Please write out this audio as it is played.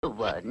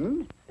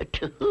1,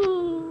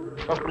 2,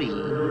 3.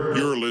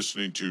 You're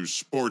listening to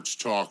Sports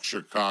Talk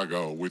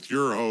Chicago with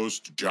your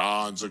host,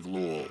 John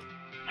Zaglul.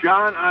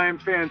 John, I am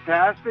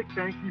fantastic.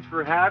 Thank you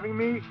for having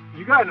me.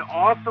 You got an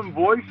awesome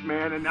voice,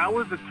 man, and that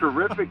was a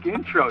terrific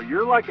intro.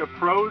 You're like a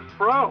pro's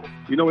pro.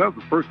 You know, that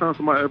was the first time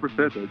somebody ever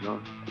said that,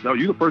 John. No,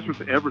 you're the first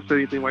person to ever say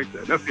anything like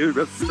that. That's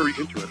very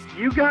interesting.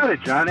 You got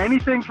it, John.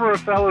 Anything for a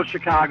fellow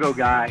Chicago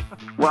guy.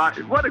 Well,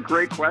 what a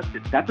great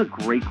question. That's a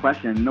great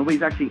question.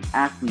 Nobody's actually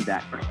asked me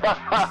that.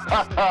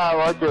 I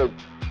like it.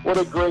 What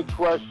a great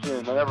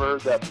question. I never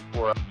heard that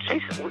before.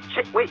 Chase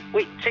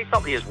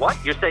Utley is what?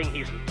 You're saying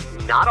he's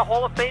not a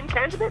Hall of Fame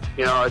candidate?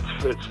 You know,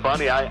 it's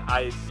funny.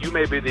 You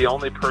may be the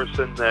only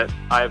person that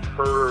I've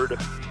heard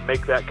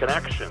make that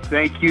connection.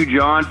 Thank you,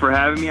 John, for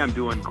having me. I'm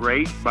doing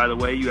great. By the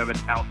way, you have an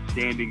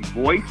outstanding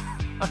voice.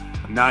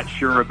 I'm not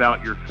sure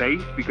about your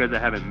face because I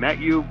haven't met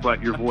you,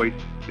 but your voice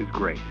is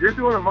great. You're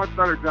doing a much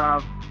better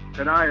job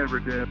than I ever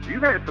did.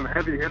 You've had some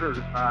heavy hitters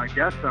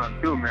guests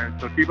on too, man.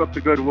 So keep up the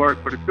good work.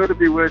 But it's good to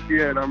be with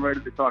you, and I'm ready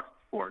to talk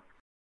sports.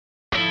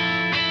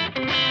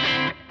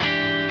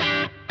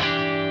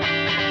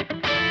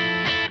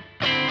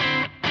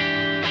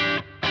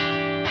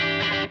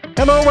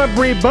 Hello,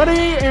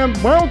 everybody, and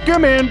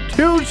welcome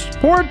into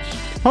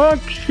Sports Talk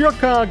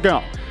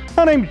Chicago.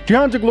 My name's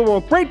John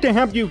Zaglul. Great to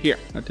have you here.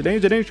 On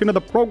today's edition of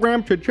the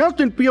program, should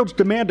Justin Fields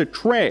demand a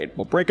trade?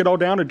 We'll break it all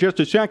down in just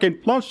a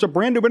second. Plus, a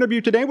brand new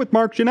interview today with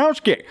Mark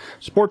Schanowski,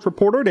 sports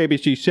reporter at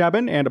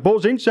ABC7 and a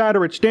Bulls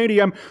insider at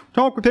Stadium.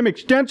 Talk with him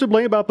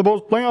extensively about the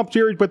Bulls playoff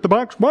series with the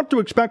Bucks, what to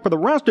expect for the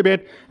rest of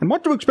it, and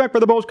what to expect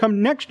for the Bulls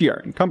come next year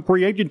and come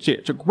free agency.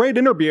 It's a great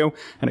interview,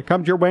 and it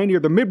comes your way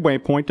near the midway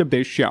point of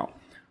this show.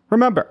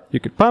 Remember, you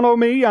can follow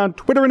me on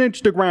Twitter and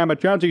Instagram at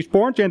John Z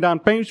Sports and on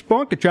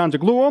Facebook at John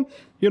Zaglul.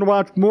 You can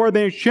watch more of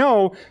this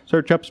show.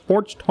 Search up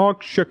Sports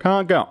Talk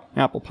Chicago,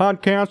 Apple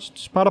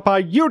Podcasts,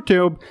 Spotify,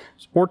 YouTube,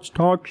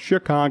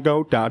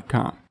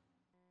 sportstalkchicago.com.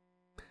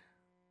 I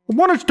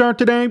want to start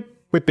today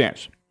with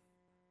this.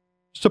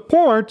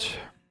 Support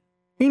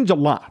means a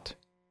lot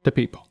to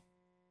people.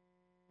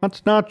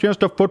 That's not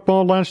just a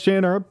football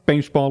lesson or a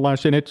baseball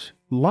lesson. It's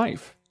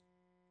life.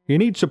 You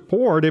need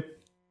support if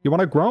you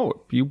want to grow,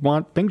 if you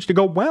want things to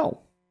go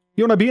well.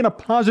 You want to be in a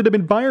positive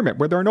environment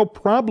where there are no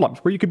problems,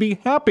 where you can be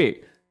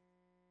happy.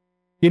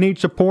 You need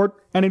support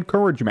and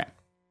encouragement.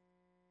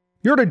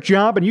 You're at a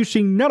job and you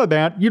see none of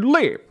that, you'd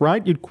leave,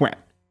 right? You'd quit.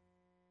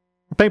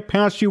 If they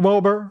pass you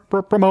over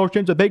for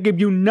promotions, if they give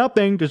you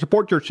nothing to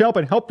support yourself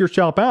and help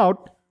yourself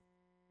out,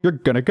 you're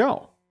going to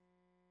go.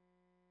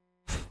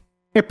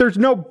 If there's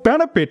no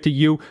benefit to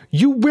you,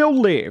 you will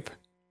leave.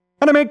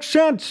 And it makes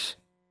sense.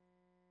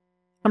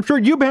 I'm sure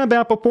you've had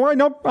that before. I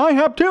know I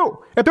have too.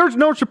 If there's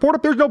no support,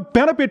 if there's no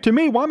benefit to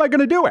me, why am I going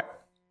to do it?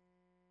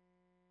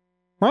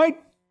 Right?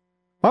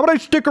 Why would I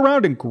stick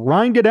around and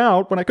grind it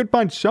out when I could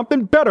find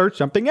something better,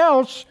 something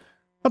else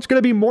that's going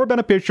to be more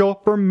beneficial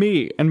for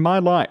me and my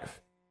life?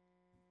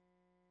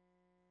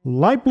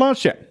 Life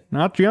lesson,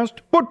 not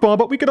just football,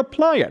 but we could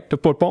apply it to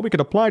football. We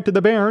could apply it to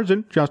the Bears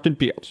and Justin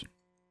Fields.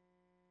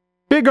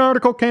 Big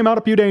article came out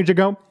a few days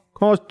ago,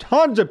 caused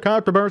tons of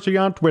controversy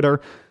on Twitter,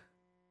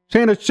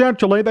 saying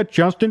essentially that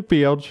Justin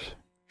Fields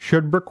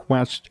should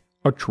request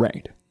a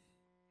trade.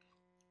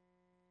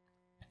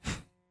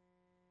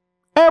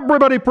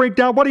 Everybody freaked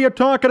out. What are you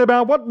talking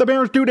about? What did the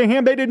Bears do to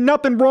him? They did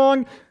nothing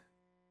wrong.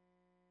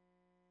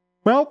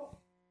 Well,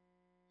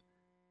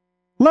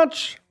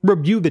 let's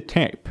review the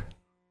tape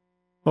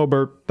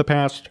over the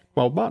past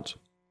 12 months.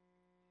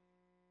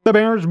 The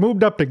Bears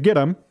moved up to get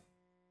him.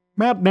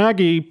 Matt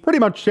Nagy pretty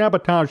much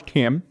sabotaged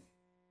him.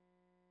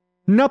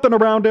 Nothing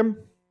around him.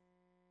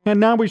 And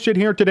now we sit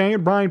here today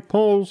and Brian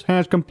Poles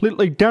has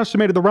completely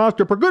decimated the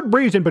roster for good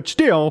reason, but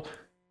still,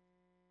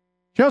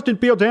 Justin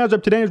Fields as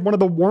of today is one of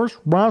the worst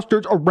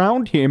rosters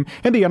around him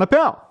in the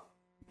NFL.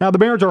 Now the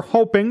Bears are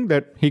hoping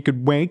that he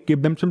could wait,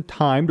 give them some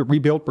time to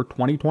rebuild for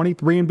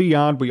 2023 and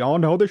beyond. We all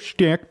know the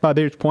shtick by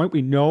this point.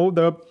 We know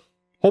the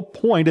whole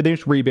point of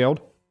this rebuild.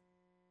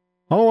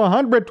 Oh,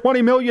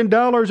 $120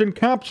 million in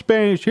cap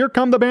space. Here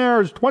come the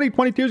Bears.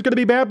 2022 is going to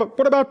be bad, but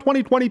what about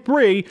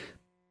 2023?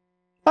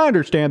 I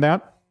understand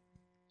that.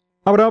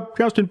 I would hope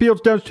Justin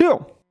Fields does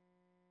too.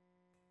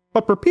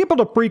 But for people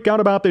to freak out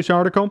about this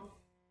article,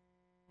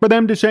 for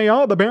them to say,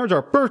 oh, the Bears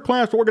are a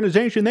first-class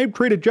organization, they've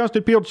treated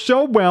Justin Fields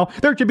so well,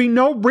 there should be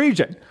no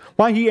reason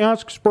why he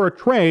asks for a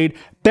trade,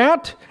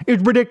 that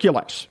is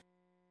ridiculous.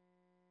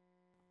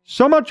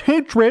 So much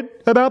hatred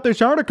about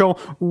this article.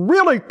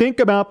 Really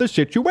think about the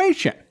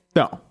situation,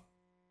 though.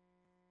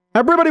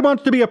 Everybody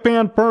wants to be a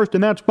fan first,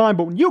 and that's fine,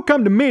 but when you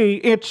come to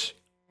me, it's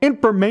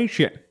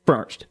information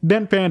first,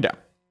 then fandom.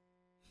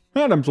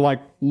 Fandom's like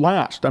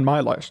last on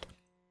my list.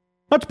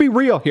 Let's be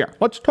real here.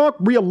 Let's talk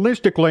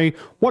realistically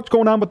what's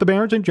going on with the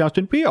Bears and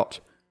Justin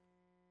Fields.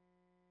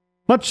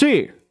 Let's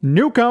see.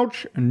 New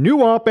coach,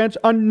 new offense,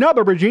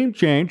 another regime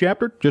change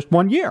after just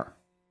 1 year.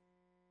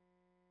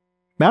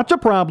 That's a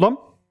problem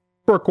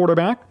for a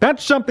quarterback.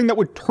 That's something that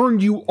would turn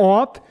you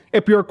off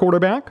if you're a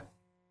quarterback,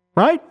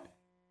 right?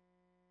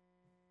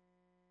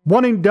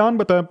 one and done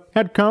with a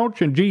head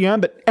coach and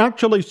GM that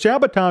actually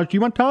sabotaged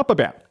you on top of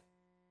it.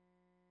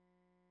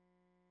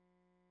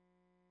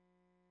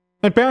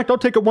 In fact, I'll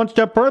take it one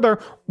step further.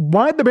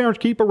 Why'd the Bears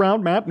keep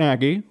around Matt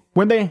Nagy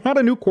when they had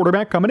a new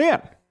quarterback coming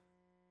in?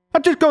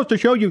 That just goes to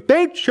show you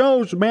they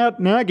chose Matt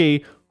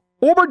Nagy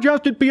over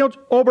Justin Fields,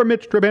 over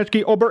Mitch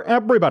Trubisky, over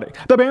everybody.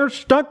 The Bears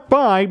stuck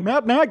by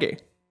Matt Nagy.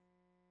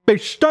 They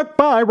stuck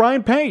by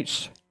Ryan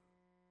Pace.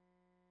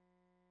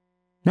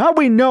 Now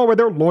we know where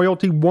their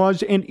loyalty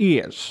was and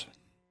is.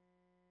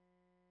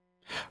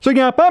 So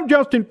yeah, if I'm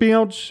Justin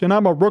Fields and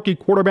I'm a rookie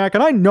quarterback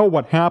and I know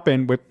what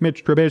happened with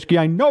Mitch Trubisky,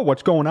 I know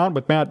what's going on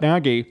with Matt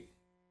Nagy,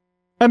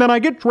 and then I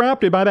get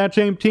drafted by that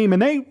same team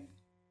and they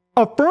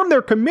affirm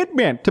their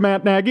commitment to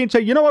Matt Nagy and say,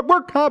 you know what,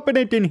 we're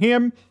confident in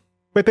him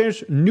with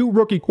this new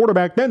rookie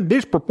quarterback, then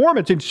this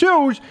performance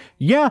ensues,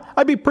 yeah,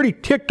 I'd be pretty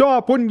ticked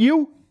off, wouldn't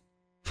you?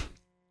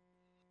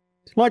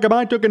 It's like if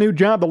I took a new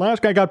job, the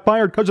last guy got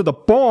fired because of the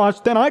boss,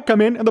 then I come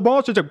in and the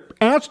boss is an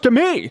ass to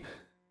me.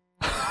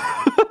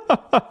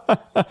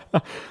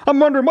 I'm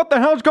wondering what the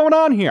hell's going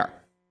on here.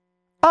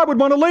 I would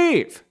want to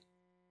leave.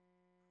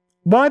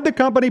 Why'd the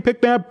company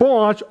pick that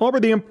boss over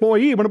the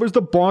employee when it was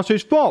the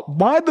boss's fault?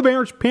 Why'd the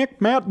Bears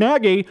pick Matt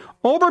Nagy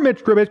over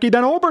Mitch Trubisky,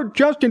 then over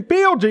Justin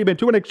Fields even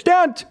to an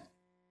extent,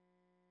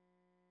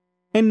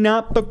 and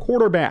not the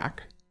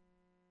quarterback?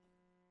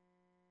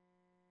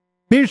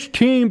 This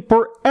team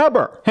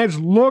forever has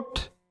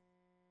looked,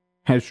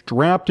 has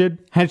drafted,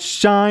 has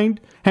signed,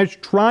 has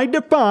tried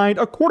to find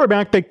a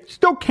quarterback they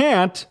still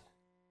can't,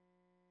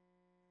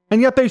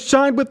 and yet they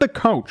signed with the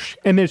coach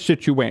in this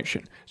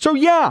situation. So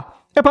yeah,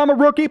 if I'm a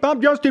rookie, if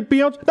I'm Justin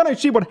Fields, then I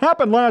see what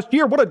happened last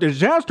year. What a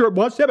disaster it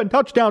was. 7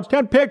 touchdowns,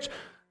 10 picks,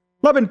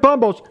 11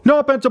 fumbles, no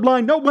offensive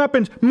line, no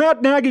weapons,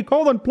 Matt Nagy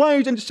calling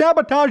plays and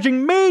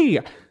sabotaging me.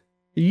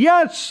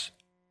 Yes,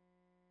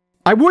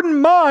 I wouldn't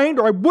mind,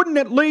 or I wouldn't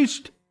at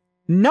least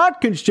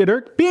not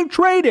consider being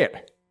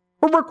traded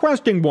or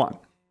requesting one.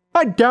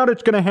 I doubt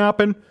it's going to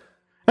happen.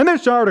 And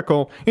this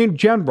article, in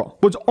general,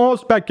 was all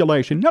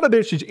speculation. None of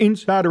this is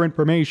insider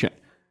information.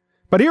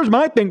 But here's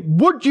my thing.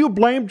 Would you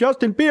blame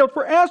Justin Fields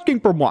for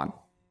asking for one?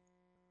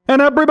 And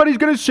everybody's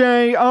going to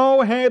say,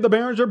 oh, hey, the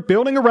Bears are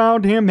building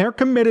around him. They're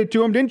committed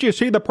to him. Didn't you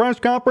see the press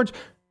conference?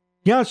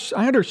 Yes,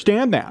 I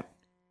understand that.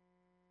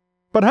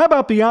 But how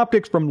about the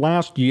optics from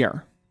last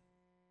year?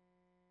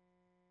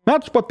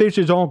 That's what this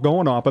is all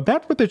going off of.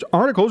 That's what this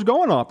article is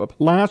going off of.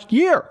 Last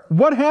year.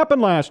 What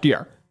happened last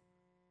year?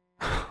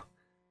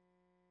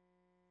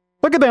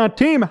 Look at that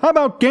team. How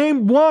about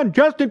game 1?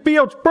 Justin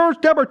Fields'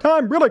 first ever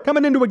time really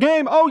coming into a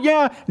game. Oh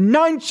yeah,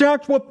 9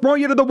 sacks will throw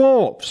you to the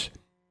wolves.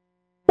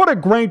 What a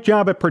great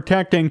job at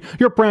protecting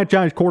your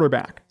franchise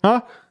quarterback,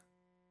 huh?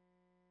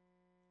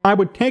 I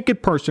would take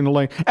it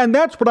personally, and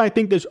that's what I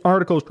think this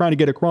article is trying to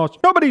get across.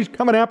 Nobody's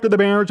coming after the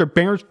Bears or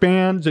Bears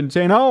fans and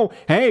saying, oh,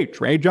 hey,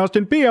 trade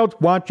Justin Fields,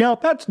 watch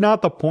out. That's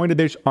not the point of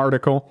this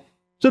article,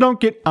 so don't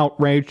get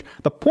outraged.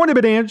 The point of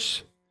it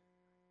is,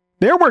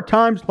 there were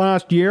times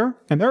last year,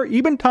 and there are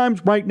even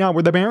times right now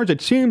where the Bears,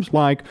 it seems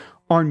like,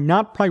 are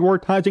not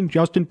prioritizing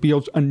Justin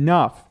Fields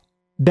enough.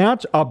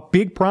 That's a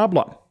big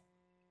problem.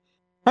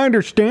 I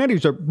understand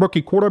he's a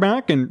rookie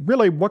quarterback, and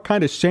really, what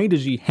kind of say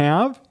does he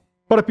have?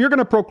 But if you're going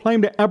to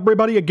proclaim to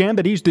everybody again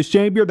that he's the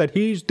savior, that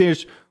he's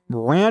this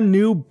brand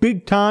new,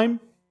 big-time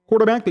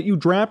quarterback that you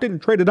drafted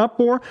and traded up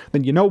for,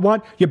 then you know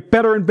what? You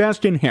better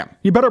invest in him.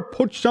 You better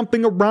put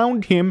something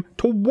around him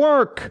to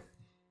work.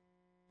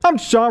 I'm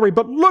sorry,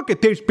 but look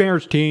at this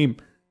Bears team.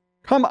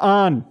 Come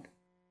on.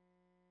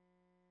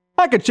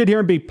 I could sit here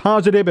and be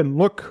positive and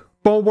look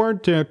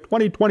forward to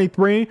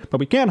 2023, but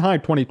we can't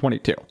hide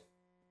 2022.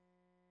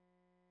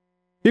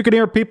 You can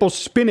hear people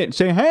spin it and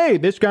say, hey,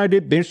 this guy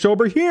did this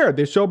over here,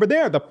 this over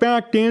there. The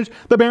fact is,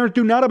 the Bears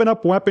do not have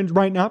enough weapons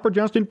right now for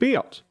Justin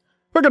Fields.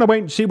 We're going to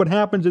wait and see what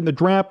happens in the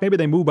draft. Maybe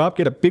they move up,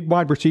 get a big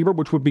wide receiver,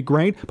 which would be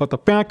great. But the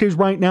fact is,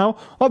 right now,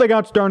 all they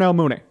got is Darnell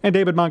Mooney and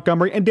David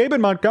Montgomery. And David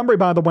Montgomery,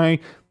 by the way,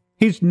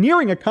 he's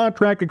nearing a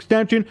contract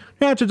extension.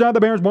 Chances are the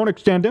Bears won't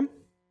extend him.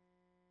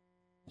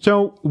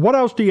 So what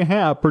else do you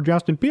have for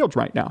Justin Fields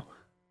right now?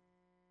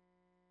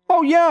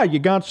 Oh, yeah, you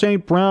got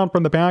St. Brown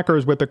from the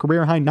Packers with a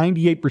career-high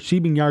 98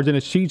 receiving yards in a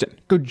season.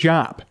 Good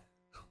job.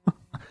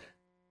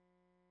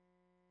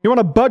 You want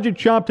a budget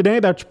shop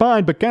today? That's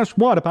fine, but guess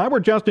what? If I were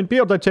Justin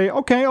Fields, I'd say,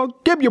 okay, I'll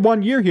give you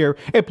 1 year here.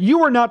 If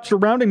you are not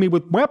surrounding me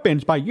with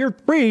weapons by year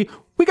 3,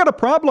 we got a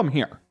problem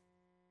here.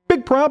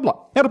 Big problem.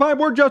 And if I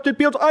were Justin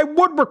Fields, I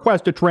would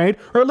request a trade,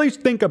 or at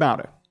least think about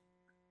it.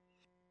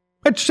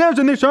 It says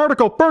in this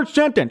article, first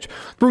sentence,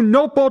 through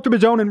no fault of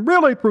his own and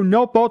really through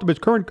no fault of his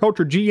current coach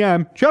or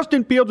GM,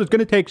 Justin Fields is going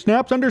to take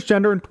snaps under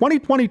center in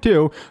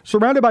 2022,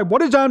 surrounded by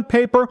what is on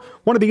paper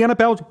one of the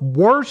NFL's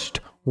worst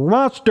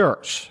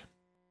rosters.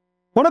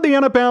 One of the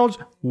NFL's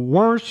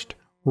worst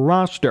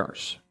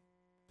rosters.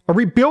 A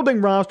rebuilding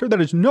roster that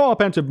has no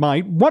offensive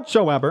might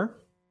whatsoever,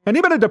 and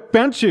even a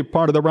defensive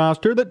part of the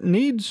roster that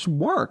needs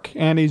work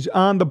and is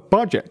on the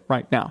budget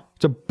right now.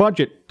 It's a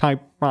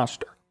budget-type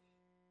roster.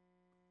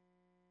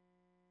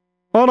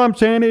 All I'm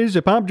saying is,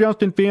 if I'm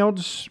Justin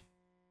Fields,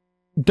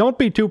 don't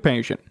be too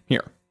patient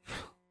here.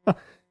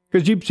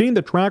 Because you've seen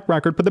the track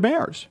record for the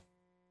Bears.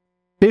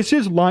 This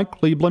is like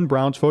Cleveland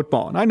Browns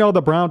football. And I know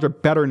the Browns are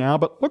better now,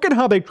 but look at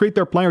how they treat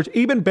their players,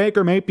 even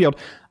Baker Mayfield.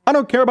 I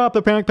don't care about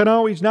the fact that,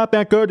 oh, he's not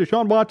that good,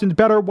 Deshaun Watson's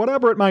better,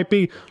 whatever it might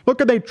be. Look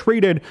how they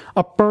treated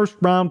a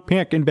first-round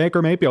pick in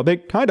Baker Mayfield. They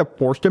kind of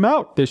forced him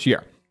out this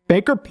year.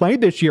 Baker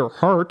played this year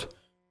hurt.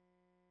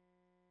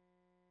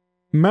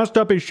 Messed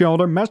up his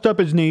shoulder, messed up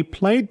his knee,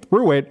 played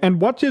through it. And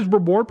what's his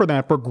reward for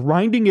that? For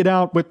grinding it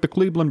out with the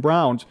Cleveland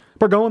Browns?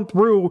 For going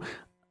through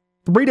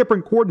 3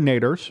 different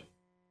coordinators?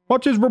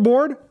 What's his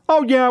reward?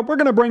 Oh, yeah, we're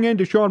going to bring in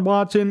Deshaun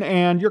Watson,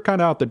 and you're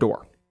kind of out the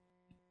door.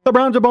 The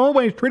Browns have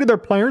always treated their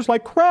players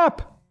like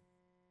crap.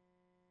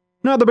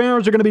 Now the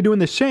Bears are going to be doing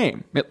the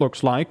same, it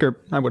looks like, or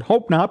I would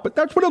hope not, but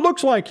that's what it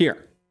looks like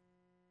here.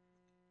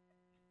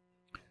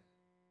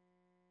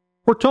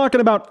 We're talking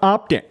about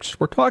optics.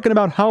 We're talking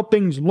about how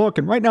things look,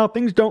 and right now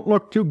things don't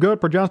look too good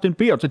for Justin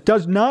Fields. It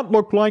does not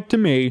look like to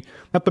me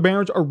that the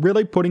Bears are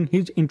really putting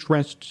his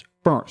interests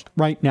first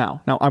right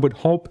now. Now, I would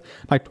hope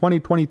by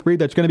 2023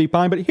 that's going to be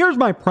fine, but here's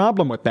my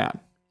problem with that.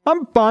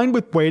 I'm fine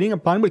with waiting. I'm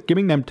fine with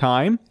giving them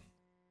time.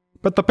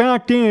 But the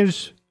fact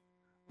is,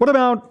 what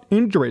about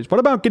injuries?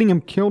 What about getting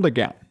him killed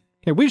again?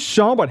 Okay, we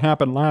saw what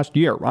happened last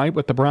year, right,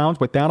 with the Browns,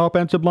 with that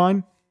offensive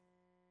line.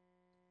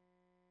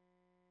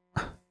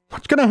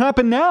 What's going to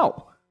happen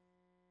now?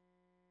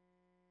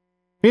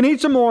 You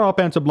need some more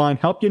offensive line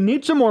help. You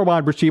need some more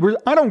wide receivers.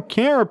 I don't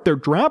care if they're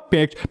draft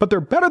picks, but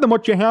they're better than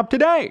what you have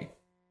today.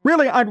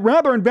 Really, I'd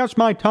rather invest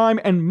my time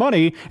and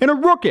money in a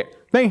rookie.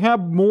 They have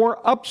more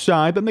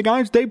upside than the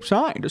guys they've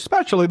signed,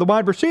 especially the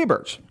wide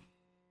receivers.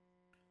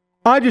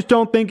 I just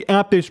don't think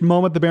at this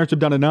moment the Bears have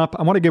done enough.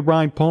 I want to give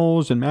Ryan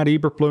Poles and Matt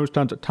Eberflus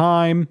tons of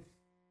time.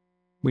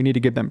 We need to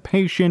give them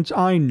patience.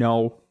 I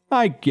know.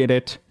 I get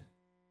it.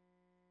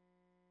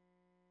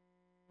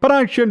 But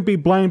I shouldn't be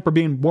blamed for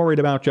being worried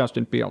about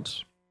Justin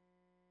Fields.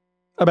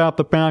 About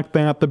the fact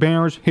that the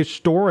Bears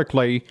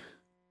historically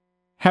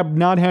have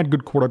not had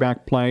good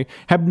quarterback play,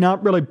 have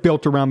not really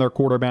built around their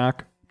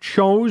quarterback,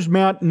 chose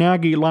Matt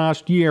Nagy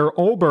last year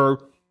over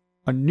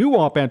a new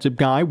offensive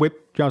guy with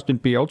Justin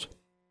Fields.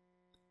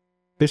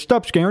 This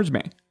stuff scares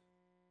me.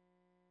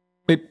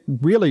 It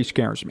really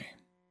scares me.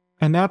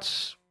 And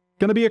that's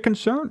going to be a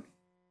concern.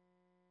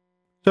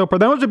 So for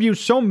those of you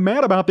so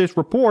mad about this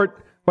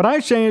report, what I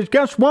say is,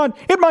 guess what?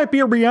 It might be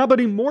a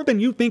reality more than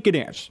you think it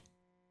is.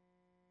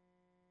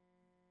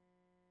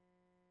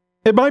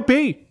 It might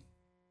be.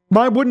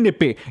 Why wouldn't it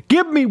be?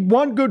 Give me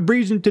one good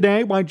reason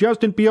today why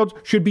Justin Fields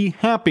should be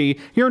happy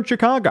here in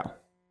Chicago.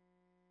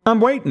 I'm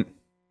waiting.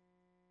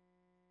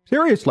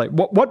 Seriously,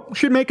 what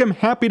should make him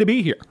happy to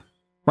be here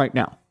right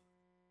now?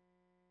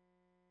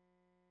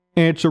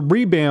 It's a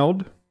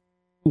rebuild.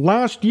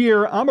 Last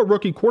year, I'm a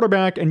rookie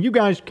quarterback, and you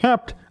guys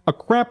kept a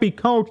crappy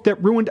coach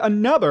that ruined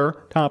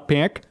another top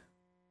pick.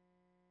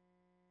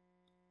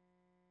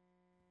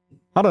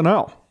 I don't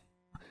know.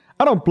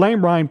 I don't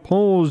blame Ryan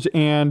Poles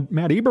and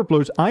Matt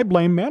Eberflus. I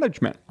blame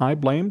management. I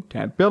blame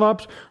Ted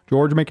Phillips,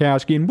 George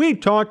McCaskey, and we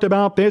talked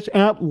about this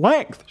at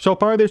length so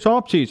far this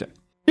offseason.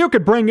 You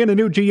could bring in a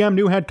new GM,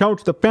 new head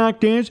coach. The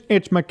fact is,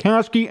 it's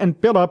McCaskey and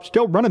Phillips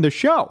still running the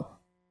show.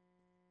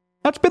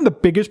 That's been the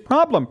biggest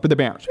problem for the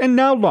Bears. And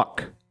now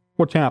look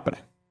what's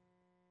happening.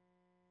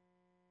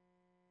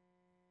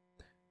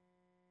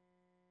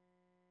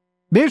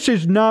 This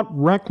is not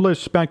reckless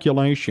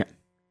speculation.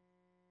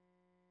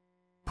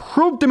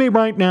 Prove to me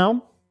right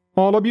now,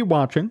 all of you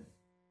watching,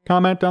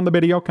 comment on the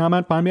video,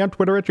 find me on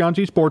Twitter at John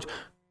C. Sports.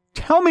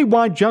 Tell me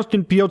why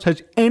Justin Fields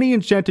has any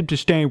incentive to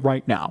stay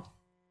right now.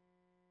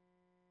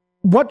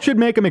 What should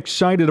make him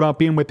excited about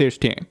being with this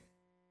team?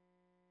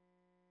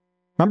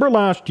 Remember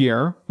last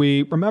year,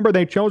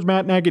 they chose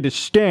Matt Nagy to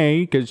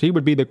stay because he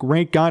would be the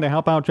great guy to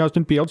help out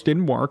Justin Fields.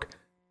 Didn't work.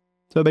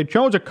 So they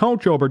chose a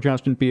coach over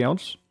Justin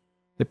Fields.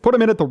 They put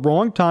him in at the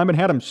wrong time and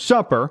had him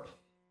suffer.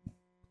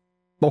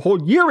 The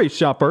whole year he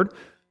suffered.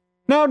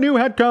 Now new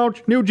head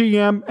coach, new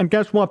GM, and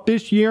guess what?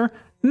 This year,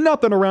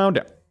 nothing around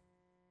him.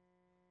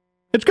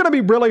 It's going to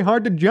be really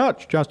hard to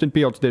judge Justin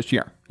Fields this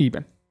year,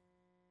 even.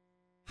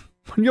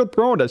 When you're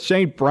throwing to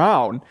St.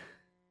 Brown,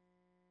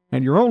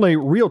 and your only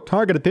real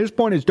target at this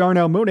point is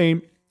Darnell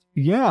Mooney,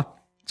 yeah,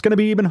 it's going to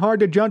be even hard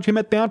to judge him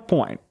at that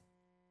point.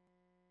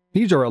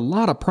 These are a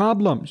lot of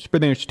problems for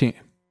this team,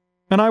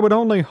 and I would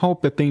only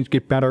hope that things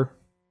get better.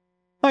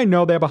 I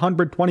know they have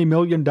 $120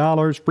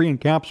 million free in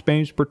cap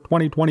space for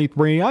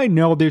 2023. I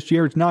know this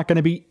year is not going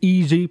to be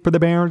easy for the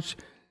Bears.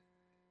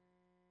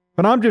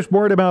 But I'm just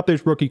worried about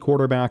this rookie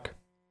quarterback.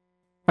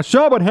 I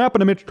saw what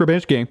happened to Mitch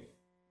Trubisky.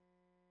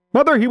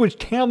 Whether he was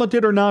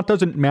talented or not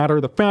doesn't matter.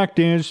 The fact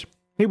is,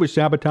 he was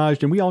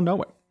sabotaged, and we all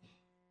know it.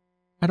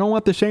 I don't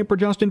want the same for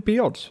Justin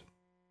Fields.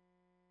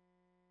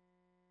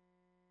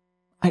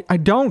 I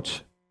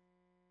don't.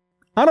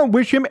 I don't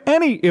wish him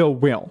any ill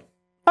will.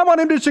 I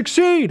want him to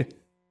succeed.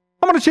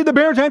 I want to see the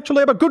Bears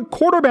actually have a good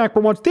quarterback for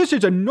once. This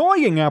is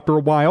annoying after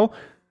a while.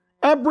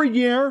 Every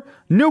year,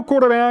 new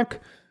quarterback,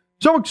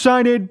 so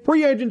excited,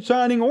 free agent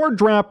signing or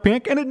draft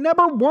pick, and it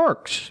never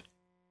works.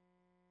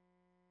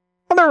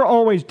 And there are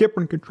always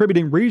different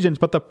contributing reasons,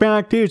 but the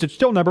fact is it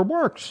still never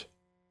works.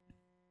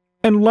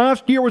 And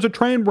last year was a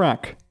train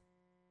wreck.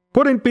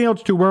 Put in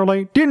Fields too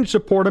early, didn't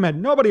support him, had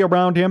nobody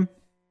around him.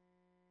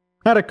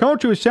 Had a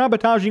coach who was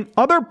sabotaging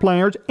other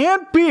players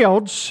and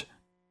Fields.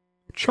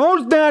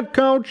 Chose that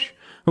coach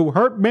who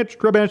hurt Mitch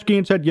Trubisky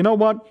and said, you know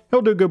what,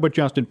 he'll do good with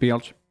Justin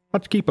Fields.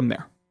 Let's keep him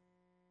there.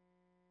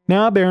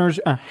 Now there's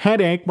a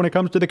headache when it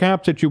comes to the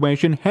cap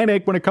situation,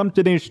 headache when it comes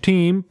to this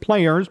team,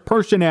 players,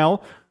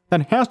 personnel,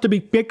 that has to be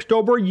fixed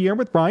over a year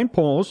with Ryan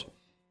Poles.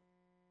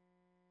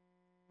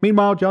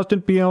 Meanwhile,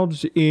 Justin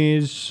Fields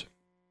is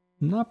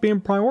not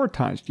being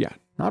prioritized yet.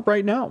 Not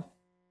right now.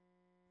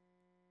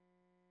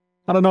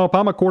 I don't know, if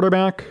I'm a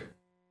quarterback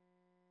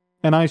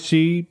and I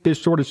see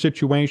this sort of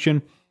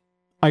situation,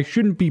 I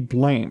shouldn't be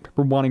blamed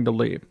for wanting to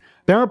leave.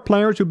 There are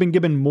players who've been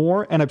given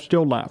more and have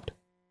still left.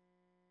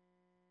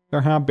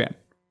 There have been.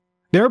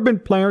 There have been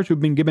players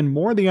who've been given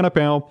more in the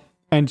NFL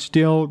and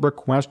still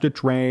request a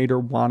trade or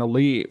want to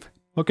leave.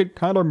 Look at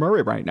Kyler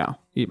Murray right now,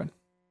 even.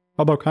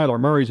 Although Kyler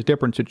Murray's a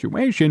different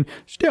situation,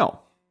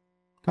 still.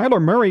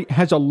 Kyler Murray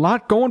has a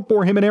lot going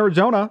for him in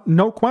Arizona,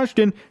 no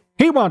question.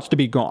 He wants to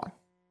be gone.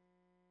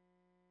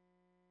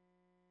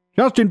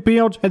 Justin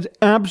Fields has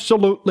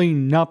absolutely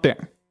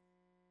nothing.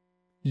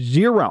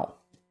 Zero.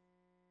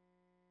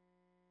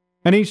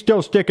 And he's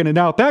still sticking it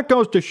out. That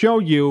goes to show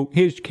you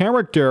his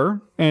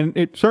character, and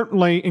it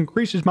certainly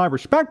increases my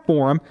respect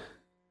for him,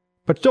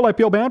 but still I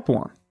feel bad for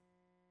him.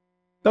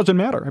 Doesn't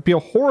matter. I feel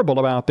horrible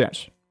about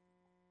this.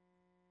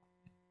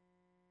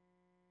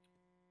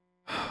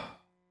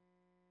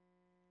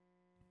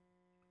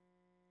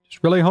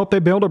 Just really hope they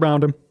build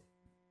around him.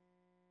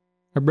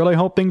 I really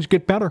hope things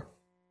get better.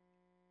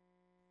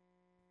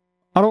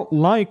 I don't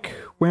like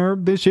where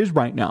this is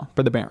right now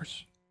for the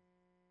Bears.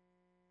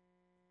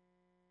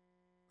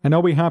 I know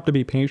we have to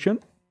be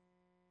patient.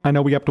 I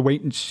know we have to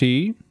wait and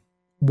see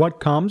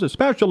what comes,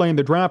 especially in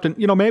the draft. And,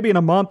 maybe in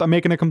a month I'm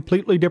making a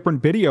completely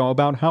different video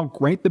about how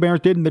great the Bears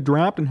did in the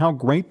draft and how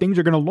great things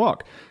are going to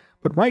look.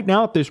 But right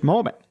now at this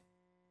moment,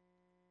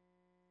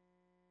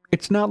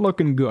 it's not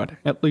looking good,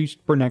 at least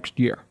for next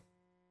year.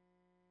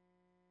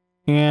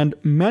 And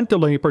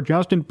mentally, for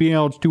Justin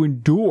Fields to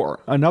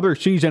endure another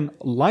season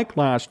like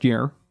last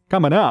year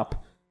coming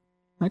up,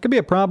 that could be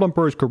a problem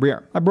for his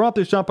career. I brought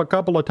this up a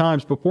couple of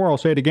times before. I'll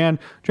say it again.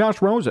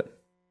 Josh Rosen.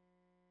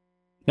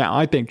 Now,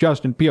 I think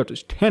Justin Fields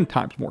is 10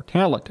 times more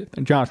talented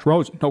than Josh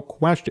Rosen. No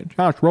question.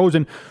 Josh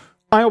Rosen,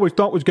 I always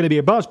thought was going to be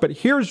a bust, but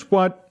here's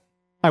what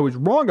I was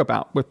wrong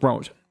about with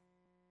Rosen.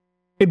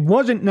 It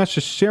wasn't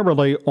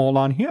necessarily all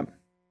on him.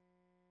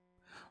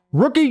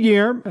 Rookie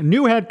year, a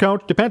new head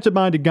coach,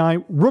 defensive-minded guy,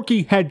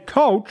 rookie head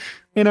coach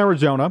in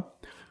Arizona,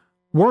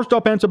 worst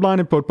offensive line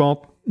in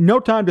football, no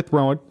time to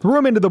throw it, threw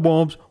him into the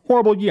Wolves,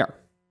 horrible year.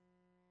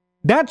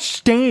 That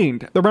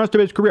stained the rest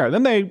of his career.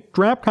 Then they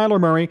draft Kyler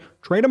Murray,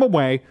 trade him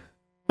away,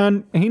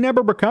 and he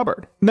never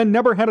recovered. And then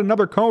never had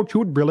another coach who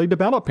would really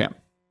develop him.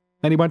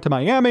 Then he went to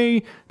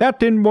Miami, that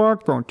didn't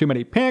work, throwing too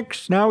many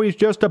picks, now he's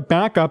just a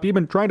backup,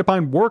 even trying to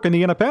find work in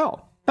the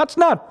NFL. That's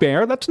not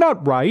fair, that's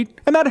not right,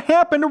 and that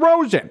happened to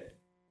Rosen.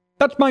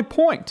 That's my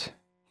point.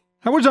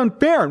 That was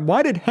unfair. And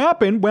why did it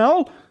happen?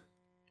 Well,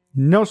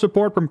 no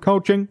support from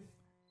coaching,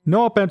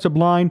 no offensive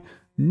line,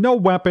 no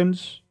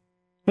weapons,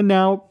 and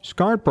now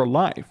scarred for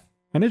life.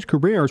 And his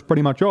career is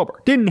pretty much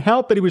over. Didn't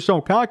help that he was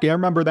so cocky. I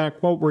remember that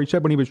quote where he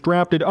said when he was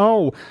drafted,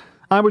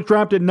 I was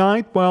drafted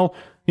 9th. Well,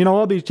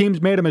 all these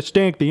teams made a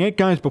mistake. The 8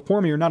 guys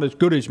before me are not as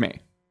good as me.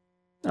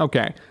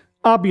 Okay,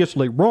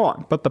 obviously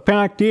wrong. But the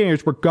fact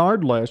is,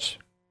 regardless,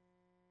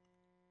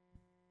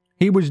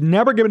 he was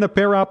never given a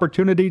fair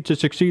opportunity to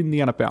succeed in the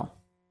NFL.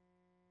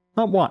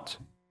 Not once.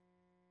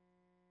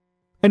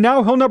 And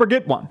now he'll never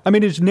get one. I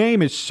mean, his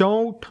name is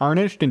so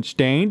tarnished and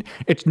stained,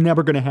 it's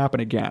never going to happen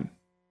again.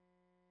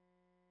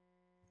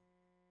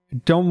 I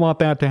don't want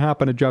that to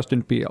happen to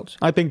Justin Fields.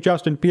 I think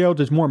Justin Fields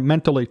is more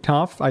mentally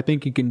tough. I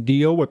think he can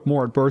deal with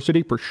more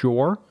adversity for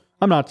sure.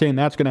 I'm not saying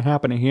that's going to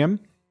happen to him.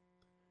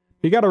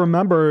 You got to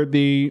remember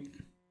the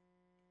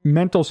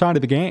mental side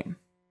of the game.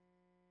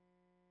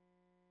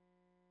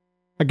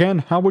 Again,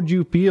 how would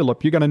you feel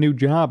if you got a new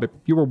job, if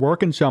you were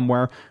working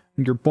somewhere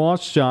and your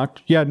boss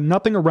sucked, you had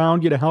nothing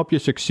around you to help you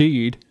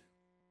succeed,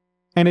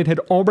 and it had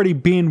already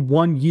been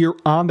 1 year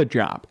on the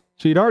job?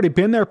 So you'd already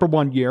been there for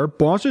 1 year,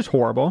 boss is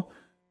horrible,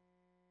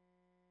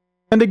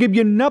 and they give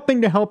you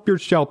nothing to help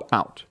yourself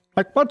out.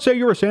 Like, let's say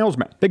you're a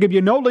salesman. They give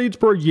you no leads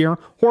for a year,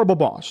 horrible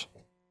boss.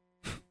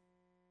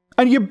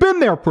 And you've been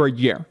there for a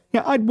year.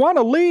 Yeah, I'd want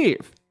to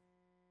leave.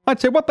 I'd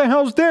say, what the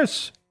hell's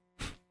this?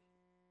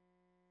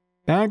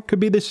 That could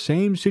be the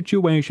same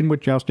situation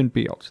with Justin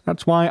Fields.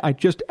 That's why I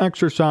just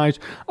exercise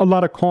a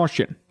lot of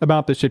caution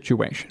about the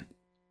situation.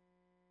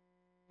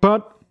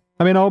 But,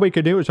 all we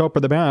could do is hope for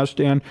the best,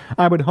 and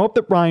I would hope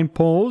that Ryan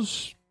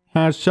Poles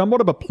has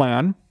somewhat of a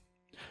plan.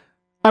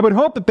 I would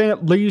hope that they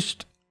at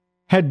least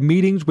had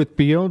meetings with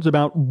Fields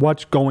about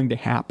what's going to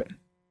happen.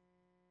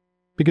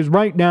 Because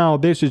right now,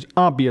 this is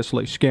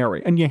obviously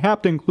scary, and you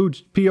have to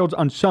include Fields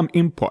on some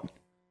input.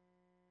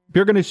 If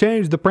you're going to say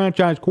he's the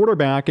franchise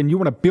quarterback and you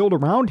want to build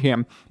around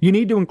him, you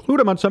need to include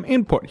him on some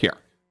input here.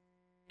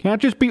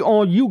 Can't just be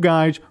all you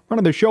guys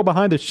running the show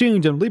behind the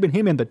scenes and leaving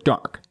him in the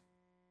dark.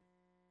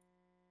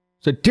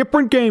 It's a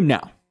different game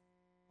now.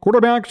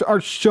 Quarterbacks are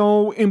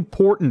so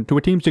important to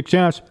a team's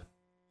success.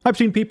 I've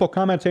seen people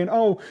comment saying,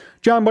 "Oh,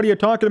 John, what are you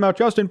talking about?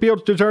 Justin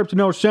Fields deserves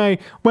no say."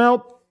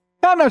 Well,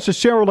 not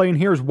necessarily, and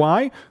here's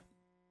why.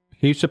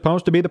 He's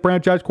supposed to be the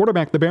franchise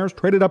quarterback. The Bears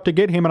traded up to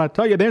get him, and I'll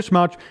tell you this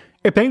much.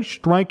 If they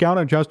strike out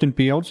on Justin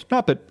Fields,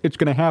 not that it's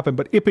going to happen,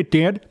 but if it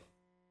did,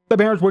 the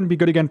Bears wouldn't be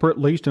good again for at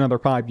least another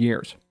 5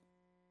 years.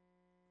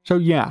 So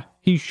yeah,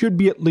 he should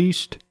be at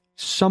least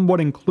somewhat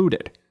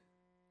included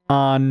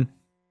on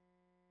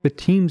the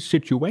team's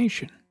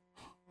situation.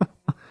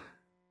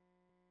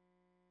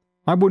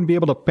 I wouldn't be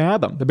able to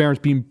fathom the Bears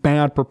being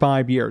bad for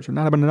 5 years or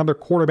not having another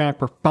quarterback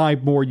for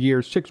 5 more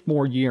years, 6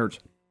 more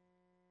years.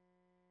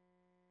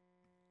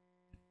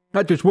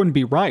 That just wouldn't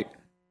be right.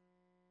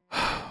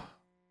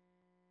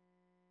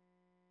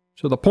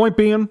 So the point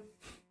being,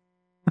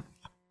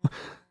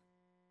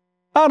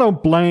 I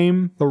don't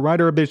blame the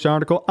writer of this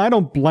article. I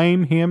don't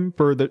blame him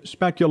for the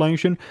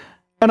speculation.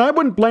 And I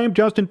wouldn't blame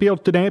Justin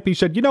Fields today if he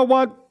said, "You know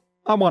what?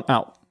 I want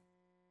out."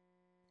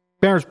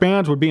 Bears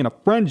fans would be in a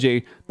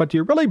frenzy, but do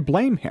you really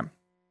blame him?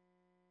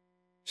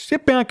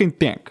 Sit back and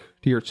think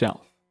to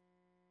yourself.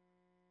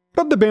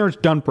 What have the Bears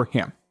done for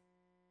him?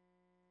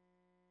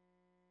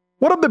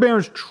 What have the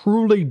Bears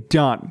truly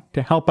done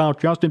to help out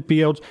Justin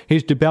Fields,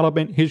 his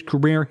development, his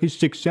career, his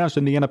success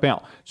in the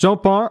NFL? So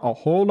far, a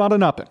whole lot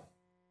of nothing.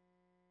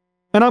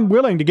 And I'm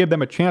willing to give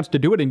them a chance to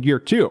do it in year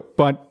 2.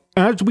 But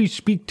as we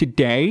speak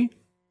today,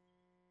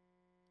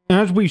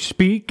 as we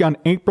speak on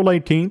April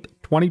 18th,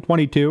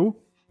 2022,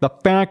 the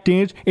fact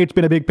is it's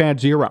been a big fat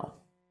zero.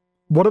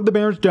 What have the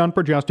Bears done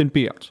for Justin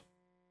Fields?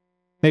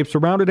 They've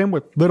surrounded him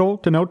with little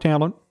to no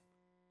talent.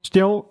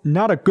 Still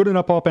not a good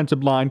enough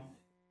offensive line.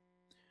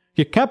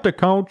 You kept a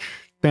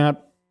coach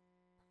that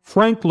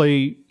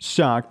frankly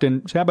sucked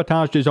and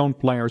sabotaged his own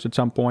players at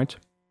some point.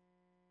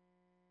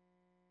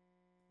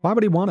 Why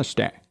would he want to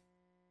stay?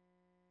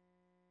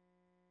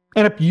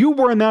 And if you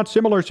were in that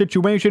similar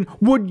situation,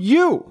 would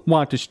you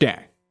want to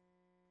stay?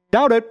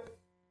 Doubt it.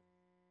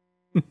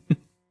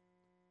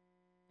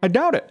 I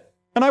doubt it.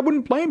 And I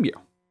wouldn't blame you.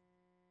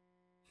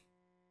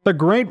 The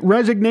great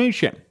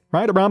resignation,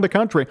 right, around the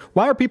country.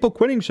 Why are people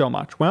quitting so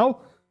much?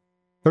 Well,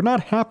 they're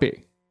not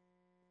happy.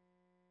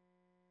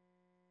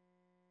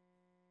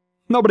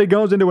 Nobody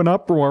goes into an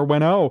uproar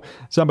when,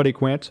 somebody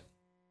quits.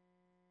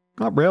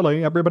 Not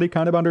really. Everybody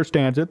kind of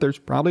understands it. There's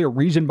probably a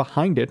reason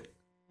behind it.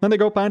 Then they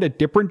go find a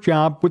different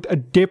job with a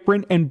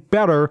different and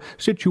better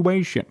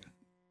situation.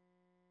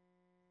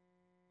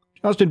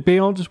 Justin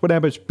Fields would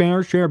have his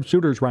fair share of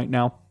suitors right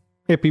now,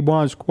 if he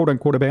was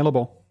quote-unquote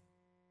available.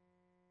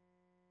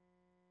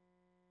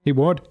 He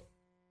would.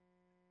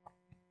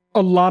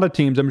 A lot of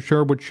teams, I'm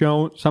sure, would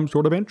show some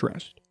sort of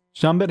interest.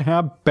 Some that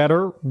have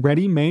better,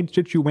 ready-made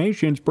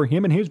situations for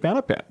him and his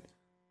benefit.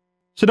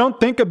 So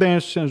don't think of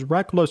this as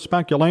reckless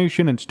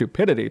speculation and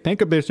stupidity. Think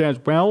of this as,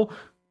 well,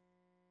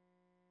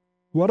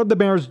 what have the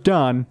Bears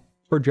done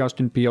for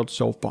Justin Fields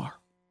so far?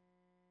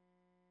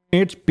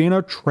 It's been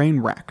a train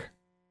wreck.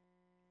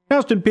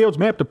 Justin Fields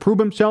may have to prove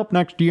himself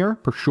next year,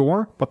 for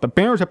sure, but the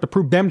Bears have to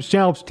prove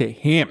themselves to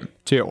him,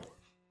 too.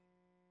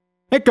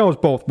 It goes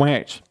both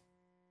ways.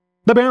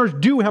 The Bears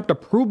do have to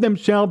prove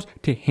themselves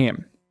to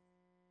him.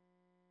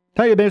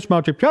 Tell you this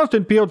much, if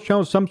Justin Fields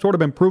shows some sort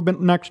of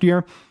improvement next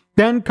year,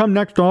 then come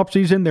next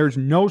offseason, there's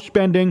no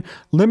spending,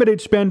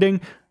 limited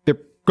spending, they're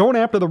going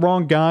after the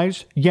wrong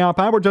guys. Yeah, if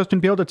I were Justin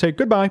Fields, I'd say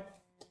goodbye.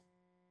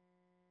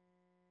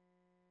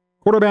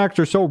 Quarterbacks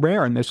are so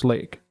rare in this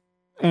league,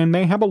 and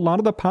they have a lot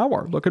of the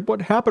power. Look at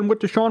what happened with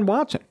Deshaun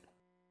Watson.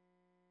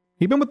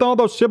 Even with all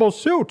those civil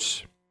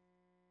suits,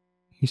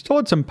 he still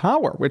had some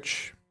power,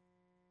 which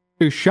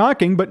is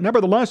shocking, but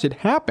nevertheless, it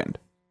happened.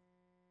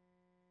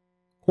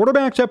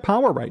 Quarterbacks have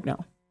power right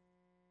now.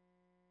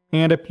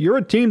 And if you're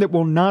a team that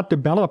will not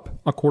develop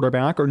a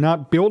quarterback or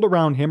not build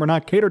around him or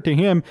not cater to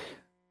him,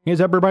 he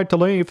has every right to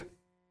leave.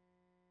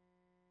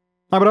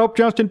 I would hope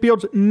Justin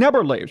Fields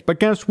never leaves, but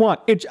guess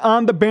what? It's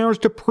on the Bears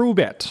to prove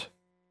it.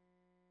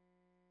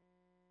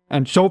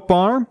 And so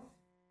far,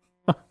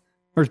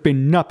 there's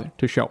been nothing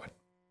to show it.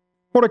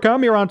 More to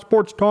come here on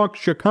Sports Talk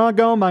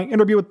Chicago. My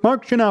interview with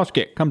Mark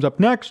Schanowski comes up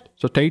next,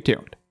 so stay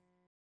tuned.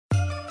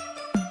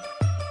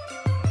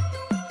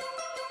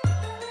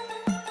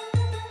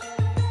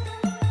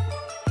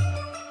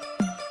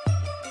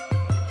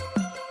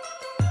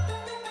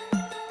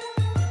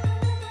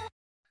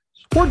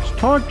 Sports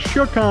Talk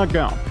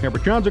Chicago. Here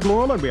with John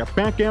Zaglorla, and we are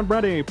back and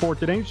ready for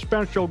today's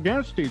special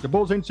guest. He's the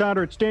Bulls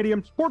insider at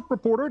Stadium, sports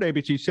reporter at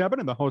ABC7,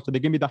 and the host of the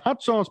Give Me the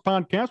Hot Sauce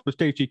podcast with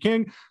Stacey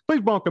King. Please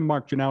welcome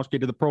Mark Schanowski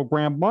to the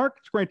program. Mark,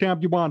 it's great to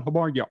have you on.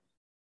 How are you?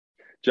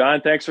 John,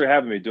 thanks for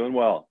having me. Doing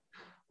well.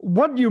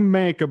 What do you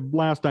make of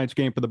last night's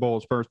game for the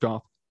Bulls, first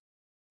off?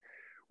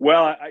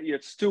 Well,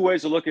 it's two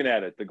ways of looking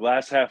at it. The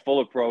glass half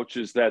full approach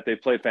is that they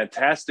played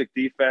fantastic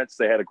defense.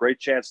 They had a great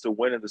chance to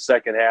win in the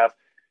second half.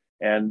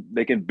 and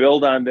they can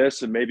build on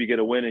this and maybe get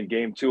a win in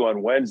game 2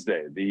 on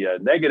Wednesday. The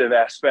negative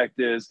aspect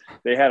is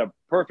they had a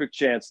perfect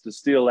chance to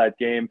steal that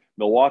game.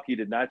 Milwaukee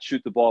did not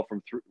shoot the ball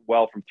from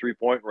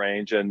three-point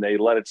range, and they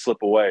let it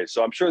slip away.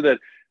 So I'm sure that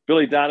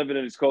Billy Donovan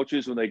and his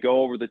coaches, when they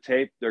go over the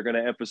tape, they're going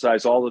to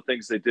emphasize all the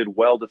things they did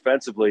well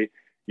defensively.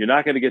 You're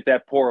not going to get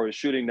that poor of a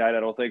shooting night, I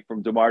don't think,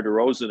 from DeMar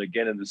DeRozan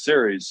again in the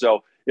series.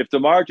 So if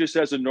DeMar just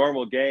has a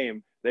normal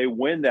game, they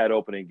win that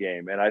opening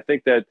game. And I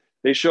think that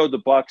they showed the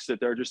Bucks that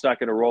they're just not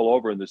going to roll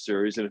over in this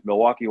series. And if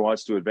Milwaukee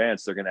wants to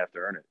advance, they're going to have to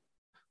earn it.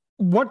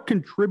 What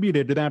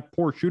contributed to that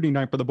poor shooting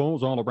night for the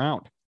Bulls all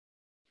around?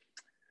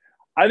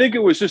 I think it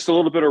was just a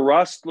little bit of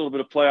rust, a little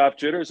bit of playoff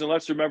jitters. And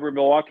let's remember,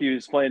 Milwaukee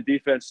is playing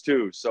defense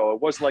too. So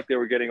it wasn't like they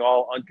were getting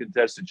all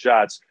uncontested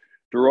shots.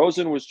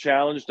 DeRozan was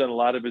challenged on a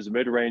lot of his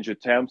mid-range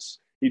attempts.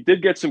 He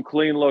did get some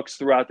clean looks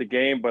throughout the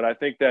game, but I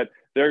think that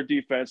their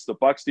defense, the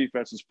Bucks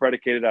defense, is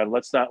predicated on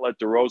let's not let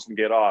DeRozan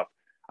get off.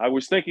 I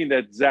was thinking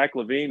that Zach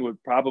LaVine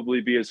would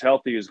probably be as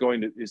healthy as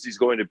he's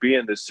going to be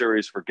in this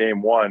series for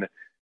game 1.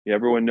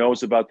 Everyone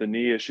knows about the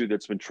knee issue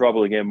that's been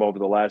troubling him over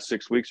the last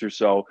 6 weeks or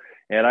so.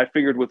 And I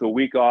figured with a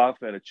week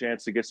off and a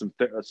chance to get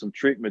some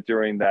treatment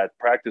during that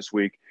practice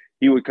week,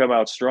 he would come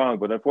out strong.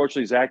 But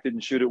unfortunately, Zach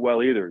didn't shoot it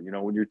well either.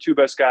 When your two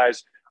best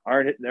guys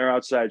aren't hitting their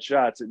outside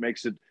shots, it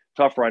makes it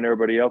tougher on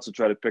everybody else to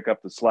try to pick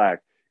up the slack.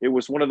 It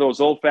was one of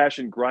those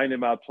old-fashioned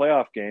grind-him-out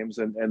playoff games,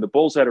 and the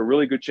Bulls had a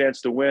really good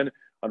chance to win.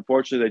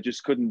 Unfortunately, they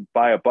just couldn't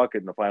buy a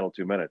bucket in the final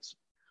 2 minutes.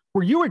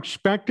 Were you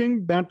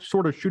expecting that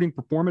sort of shooting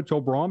performance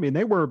overall? I mean,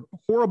 they were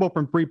horrible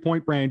from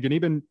three-point range, and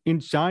even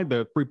inside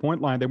the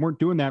three-point line, they weren't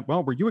doing that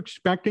well. Were you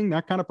expecting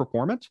that kind of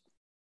performance?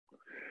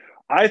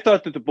 I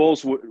thought that the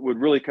Bulls would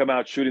really come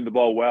out shooting the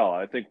ball well.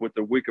 I think with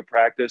the week of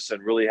practice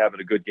and really having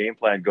a good game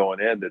plan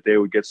going in, that they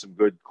would get some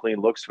good, clean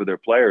looks for their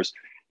players.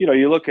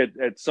 You look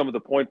at some of the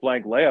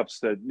point-blank layups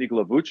that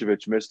Nikola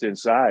Vucevic missed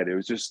inside. It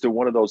was just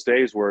one of those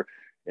days where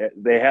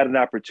they had an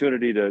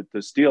opportunity to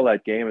steal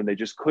that game, and they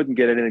just couldn't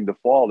get anything to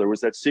fall. There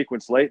was that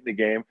sequence late in the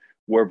game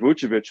where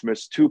Vucevic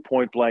missed 2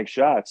 point-blank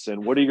shots.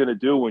 And what are you going to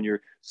do when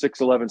your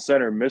 6'11"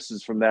 center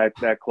misses from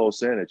that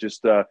close in? It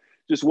just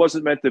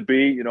wasn't meant to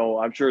be.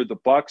 I'm sure the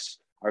Bucks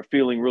are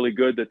feeling really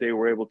good that they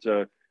were able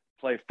to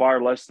play far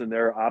less than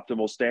their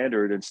optimal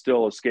standard and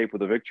still escape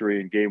with a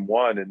victory in game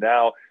 1. And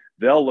now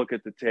they'll look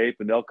at the tape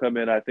and they'll come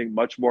in, I think,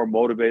 much more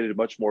motivated,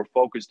 much more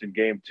focused in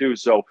game 2.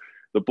 So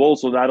the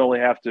Bulls will not only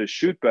have to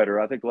shoot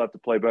better, I think they'll have to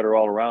play better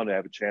all around to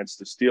have a chance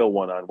to steal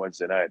one on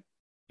Wednesday night.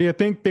 Do you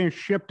think they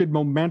shifted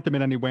momentum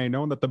in any way,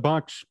 knowing that the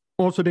Bucks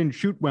also didn't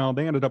shoot well?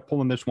 They ended up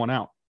pulling this one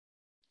out.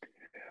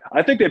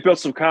 I think they built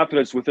some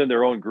confidence within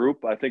their own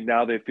group. I think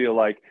now they feel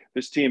like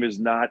this team is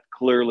not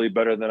clearly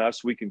better than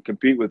us. We can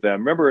compete with them.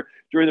 Remember,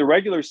 during the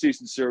regular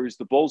season series,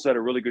 the Bulls had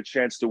a really good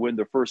chance to win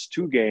the first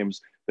 2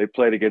 games they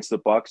played against the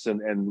Bucks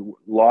and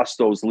lost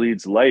those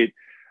leads late.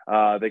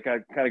 They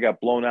kind of got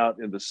blown out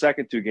in the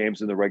second 2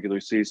 games in the regular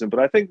season. But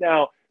I think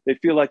now they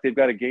feel like they've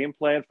got a game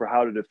plan for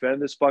how to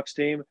defend this Bucks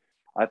team.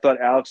 I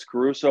thought Alex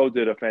Caruso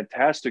did a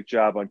fantastic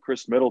job on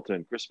Chris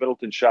Middleton. Chris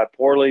Middleton shot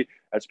poorly.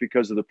 That's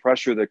because of the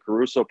pressure that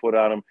Caruso put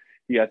on him.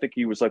 I think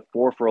he was like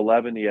 4 for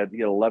 11. He had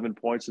 11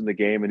 points in the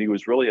game, and he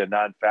was really a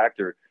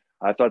non-factor.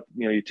 I thought,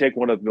 you take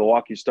one of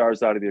Milwaukee's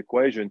stars out of the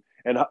equation,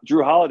 and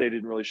Drew Holiday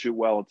didn't really shoot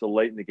well until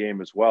late in the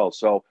game as well.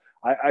 So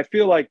I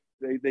feel like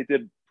they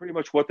did pretty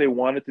much what they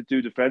wanted to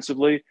do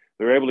defensively.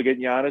 They were able to get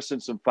Giannis in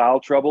some foul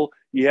trouble.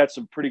 He had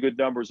some pretty good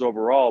numbers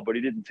overall, but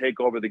he didn't take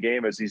over the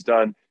game as he's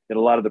done in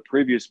a lot of the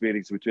previous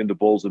meetings between the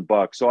Bulls and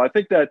Bucks. So I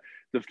think that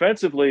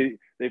defensively,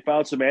 they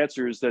found some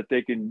answers that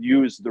they can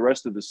use the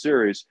rest of the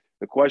series.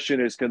 The question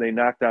is, can they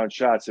knock down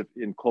shots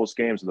in close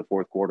games in the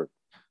fourth quarter?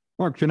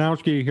 Mark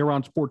Schanowski here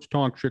on Sports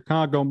Talk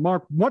Chicago.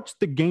 Mark, what's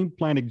the game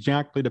plan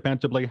exactly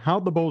defensively?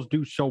 How'd the Bulls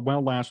do so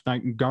well last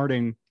night in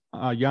guarding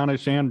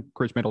Giannis and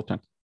Chris Middleton?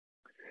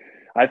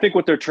 I think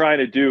what they're trying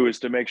to do is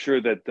to make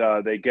sure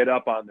that they get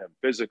up on them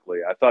physically.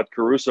 I thought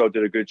Caruso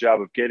did a good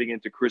job of getting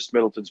into Chris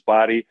Middleton's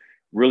body,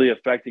 really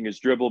affecting his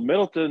dribble.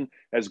 Middleton,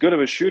 as good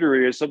of a shooter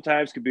he is,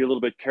 sometimes can be a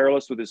little bit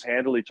careless with his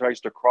handle. He tries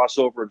to cross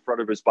over in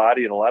front of his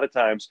body, and a lot of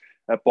times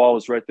that ball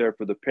is right there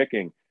for the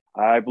picking.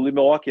 I believe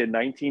Milwaukee had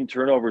 19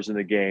 turnovers in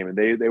the game, and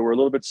they were a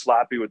little bit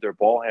sloppy with their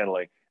ball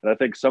handling. And I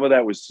think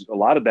a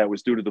lot of that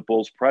was due to the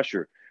Bulls'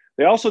 pressure.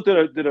 They also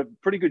did a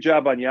pretty good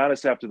job on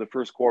Giannis after the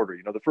first quarter.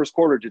 The first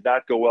quarter did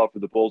not go well for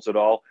the Bulls at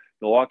all.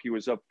 Milwaukee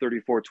was up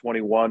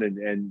 34-21,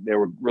 and they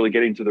were really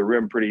getting to the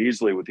rim pretty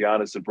easily with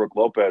Giannis and Brook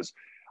Lopez.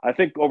 I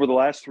think over the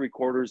last 3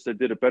 quarters, they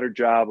did a better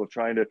job of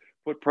trying to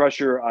put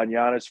pressure on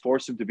Giannis,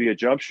 force him to be a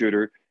jump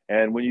shooter.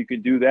 And when you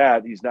can do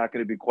that, he's not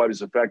going to be quite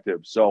as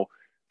effective. So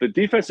the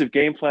defensive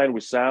game plan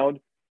was sound.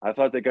 I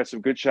thought they got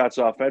some good shots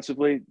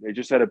offensively. They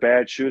just had a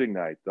bad shooting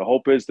night. The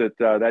hope is that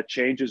that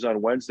changes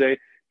on Wednesday,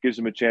 gives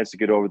them a chance to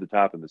get over the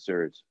top in the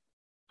series.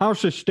 How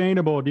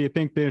sustainable do you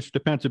think this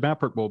defensive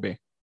effort will be?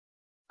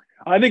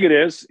 I think it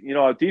is.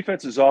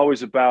 Defense is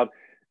always about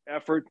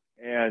effort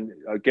and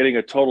getting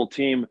a total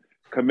team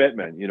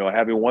commitment.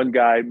 Having one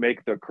guy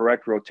make the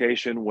correct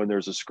rotation when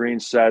there's a screen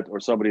set or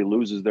somebody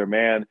loses their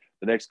man,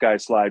 the next guy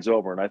slides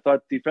over. And I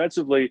thought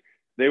defensively,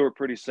 they were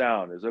pretty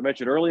sound. As I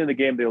mentioned early in the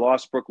game, they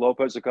lost Brook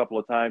Lopez a couple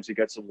of times. He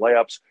got some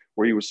layups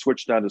where he was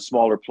switched on to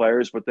smaller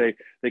players, but they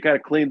kind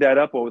of cleaned that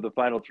up over the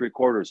final three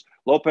quarters.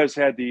 Lopez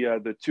had the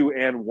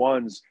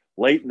 2-and-1s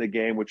late in the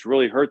game, which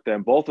really hurt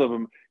them. Both of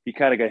them, he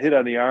kind of got hit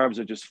on the arms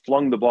and just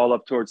flung the ball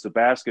up towards the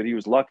basket. He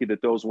was lucky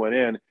that those went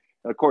in.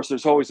 And of course,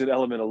 there's always an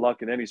element of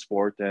luck in any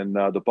sport, and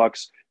the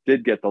Bucks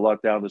did get the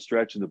luck down the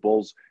stretch, and the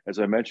Bulls, as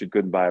I mentioned,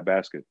 couldn't buy a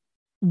basket.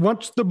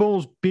 What's the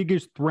Bulls'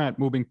 biggest threat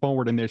moving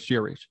forward in this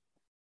series?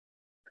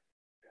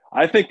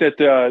 I think that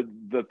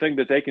the thing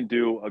that they can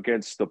do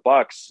against the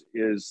Bucks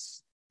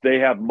is they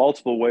have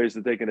multiple ways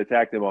that they can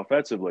attack them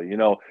offensively. You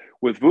know,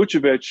 with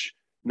Vucevic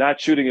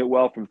not shooting it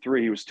well from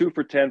three, he was 2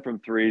 for 10 from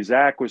three.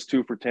 Zach was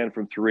 2 for 10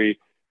 from three.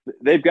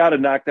 They've got to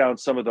knock down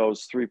some of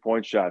those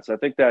 3-point shots. I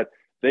think that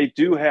they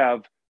do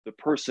have the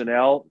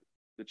personnel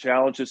to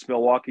challenge this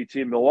Milwaukee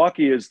team.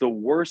 Milwaukee is the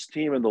worst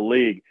team in the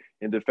league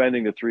in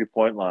defending the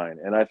 3-point line.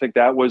 And I think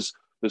that was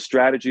the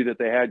strategy that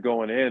they had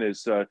going in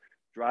is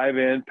drive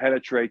in,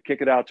 penetrate,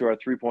 kick it out to our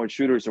 3-point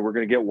shooters, and we're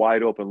going to get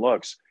wide open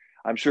looks.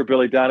 I'm sure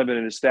Billy Donovan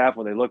and his staff,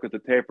 when they look at the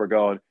tape, are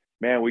going,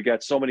 man, we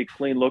got so many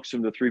clean looks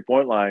from the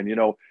 3-point line. You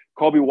know,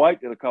 Kobe White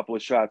did a couple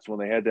of shots when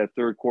they had that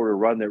third quarter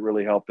run that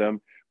really helped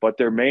them. But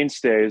their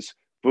mainstays,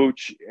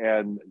 Vooch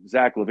and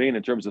Zach LaVine,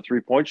 in terms of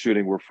 3-point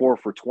shooting, were 4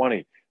 for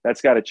 20.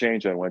 That's got to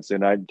change on Wednesday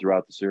night and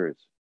throughout the series.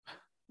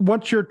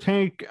 What's your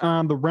take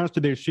on the rest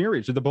of this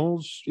series? Do the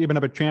Bulls even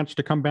have a chance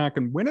to come back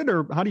and win it,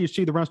 or how do you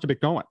see the rest of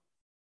it going?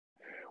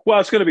 Well,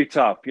 it's going to be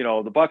tough. You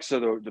know, the Bucks are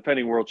the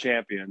defending world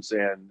champions,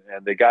 and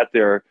they got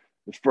there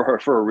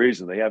for a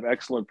reason. They have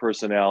excellent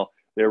personnel.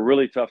 They're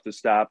really tough to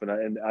stop,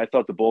 and I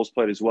thought the Bulls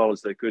played as well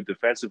as they could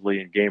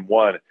defensively in Game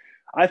 1.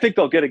 I think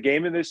they'll get a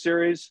game in this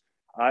series.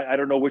 I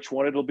don't know which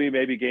one it'll be.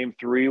 Maybe Game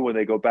 3 when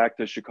they go back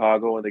to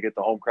Chicago and they get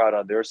the home crowd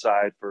on their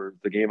side for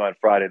the game on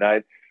Friday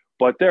night.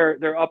 But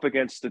they're up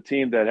against a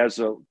team that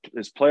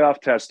is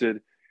playoff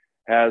tested,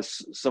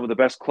 has some of the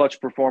best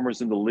clutch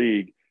performers in the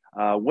league.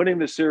 Winning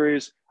the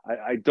series,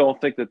 I don't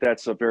think that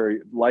that's a very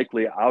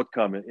likely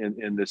outcome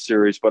in this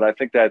series, but I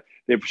think that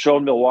they've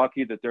shown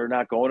Milwaukee that they're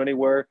not going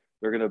anywhere.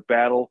 They're going to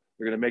battle.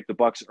 They're going to make the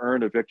Bucks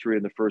earn a victory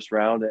in the first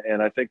round,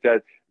 and I think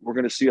that we're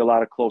going to see a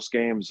lot of close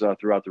games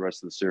throughout the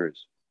rest of the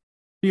series.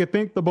 Do you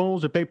think the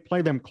Bulls, if they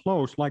play them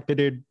close like they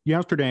did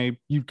yesterday,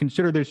 you'd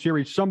consider this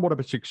series somewhat of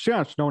a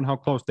success knowing how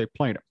close they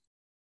played it?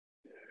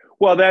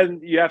 Well,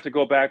 then you have to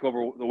go back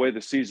over the way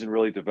the season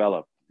really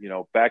developed. You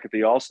know, back at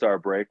the All-Star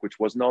break, which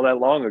wasn't all that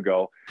long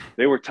ago,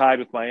 they were tied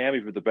with Miami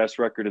for the best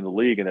record in the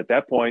league. And at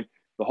that point,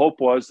 the hope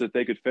was that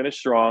they could finish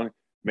strong,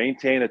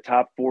 maintain a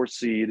top 4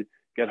 seed,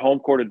 get home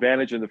court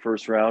advantage in the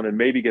first round, and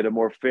maybe get a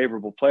more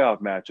favorable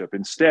playoff matchup.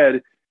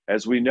 Instead,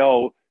 as we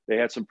know, they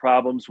had some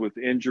problems with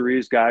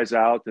injuries, guys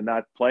out, and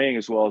not playing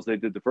as well as they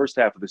did the first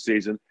half of the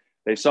season.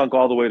 They sunk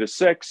all the way to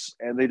 6,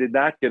 and they did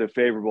not get a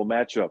favorable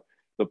matchup.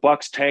 The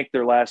Bucks tanked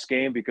their last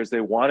game because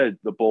they wanted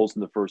the Bulls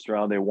in the first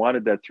round. They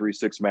wanted that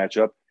 3-6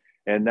 matchup,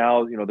 and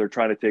now they're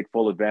trying to take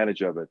full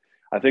advantage of it.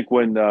 I think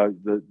when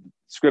the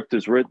script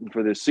is written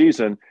for this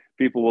season,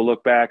 people will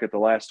look back at the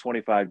last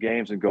 25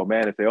 games and go,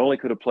 man, if they only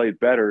could have played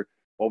better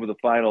over the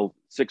final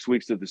 6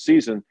 weeks of the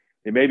season,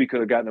 they maybe could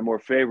have gotten a more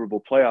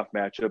favorable playoff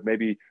matchup,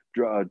 maybe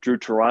drew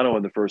Toronto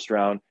in the first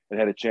round and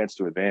had a chance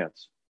to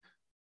advance.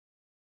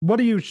 What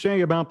do you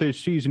say about this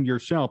season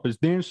yourself? Is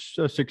this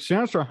a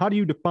success, or how do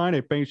you define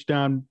it based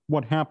on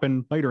what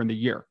happened later in the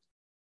year?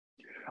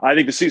 I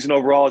think the season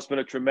overall has been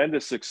a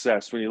tremendous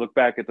success when you look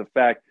back at the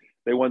fact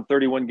they won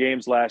 31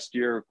 games last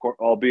year,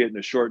 albeit in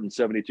a shortened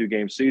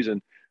 72-game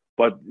season.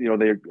 But,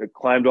 they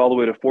climbed all the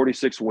way to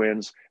 46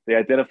 wins. They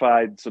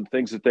identified some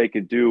things that they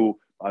could do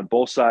on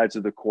both sides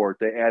of the court.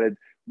 They added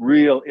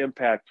real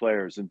impact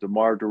players in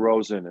DeMar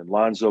DeRozan and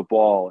Lonzo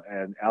Ball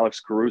and Alex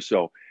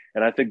Caruso.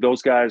 And I think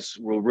those guys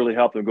will really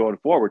help them going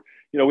forward.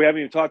 We haven't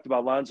even talked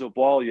about Lonzo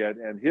Ball yet,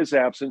 and his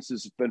absence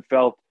has been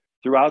felt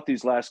throughout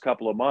these last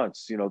couple of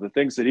months. The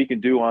things that he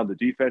can do on the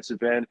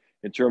defensive end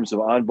in terms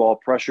of on-ball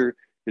pressure,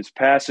 his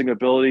passing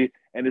ability,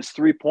 and his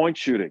three-point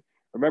shooting.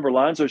 Remember,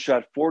 Lonzo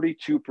shot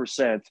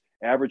 42%,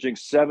 averaging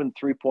 7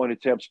 3-point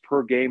attempts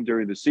per game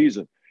during the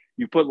season.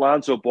 You put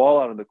Lonzo Ball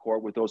out on the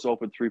court with those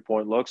open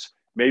three-point looks,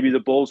 maybe the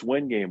Bulls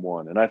win Game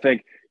 1. And I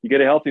think you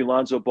get a healthy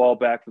Lonzo Ball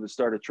back for the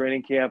start of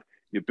training camp.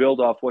 You build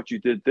off what you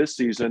did this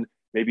season,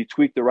 maybe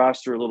tweak the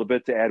roster a little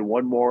bit to add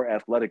one more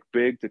athletic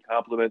big to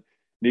complement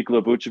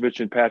Nikola Vucevic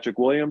and Patrick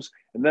Williams.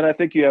 And then I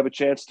think you have a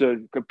chance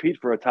to compete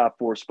for a top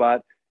 4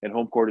 spot and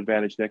home court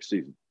advantage next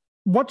season.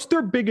 What's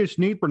their biggest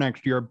need for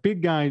next year? A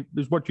big guy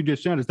is what you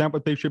just said. Is that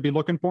what they should be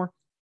looking for?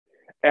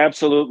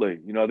 Absolutely.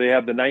 They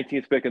have the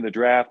 19th pick in the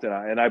draft,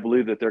 and I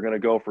believe that they're going to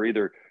go for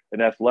either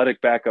an athletic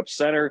backup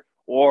center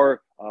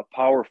or a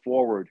power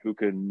forward who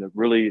can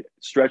really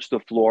stretch the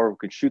floor, who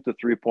can shoot the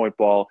three-point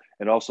ball,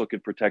 and also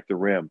can protect the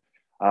rim.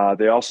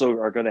 They also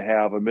are going to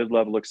have a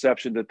mid-level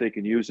exception that they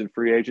can use in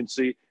free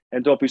agency.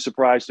 And don't be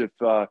surprised if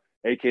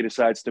AK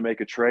decides to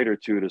make a trade or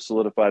two to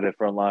solidify that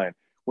front line.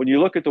 When you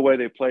look at the way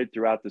they played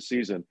throughout the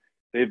season,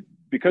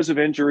 because of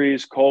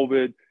injuries,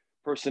 COVID,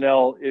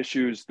 personnel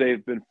issues,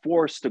 they've been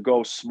forced to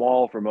go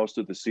small for most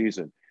of the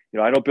season.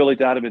 I know Billy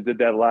Donovan did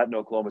that a lot in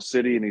Oklahoma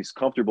City, and he's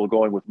comfortable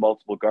going with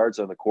multiple guards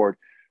on the court.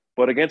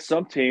 But against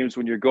some teams,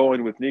 when you're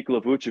going with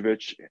Nikola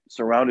Vucevic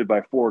surrounded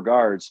by 4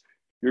 guards,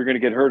 you're going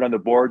to get hurt on the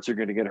boards. You're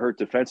going to get hurt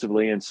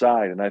defensively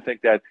inside. And I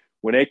think that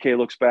when AK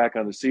looks back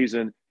on the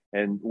season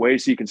and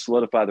ways he can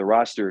solidify the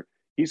roster,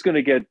 he's going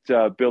to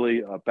get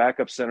Billy a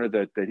backup center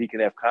that he can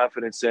have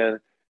confidence in,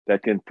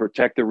 that can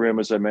protect the rim,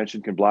 as I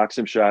mentioned, can block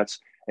some shots.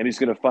 And he's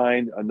going to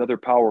find another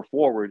power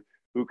forward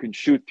who can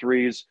shoot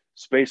threes,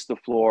 space the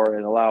floor,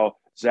 and allow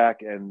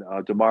Zach and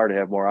DeMar to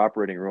have more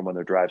operating room on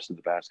their drives to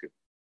the basket.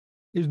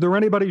 Is there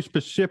anybody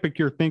specific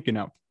you're thinking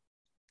of?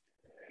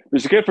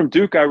 There's a kid from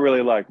Duke I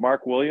really like,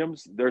 Mark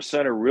Williams. Their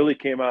center really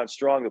came out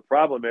strong. The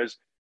problem is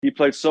he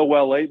played so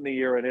well late in the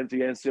year and into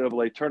the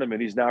NCAA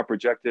tournament. He's now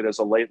projected as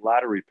a late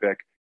lottery pick.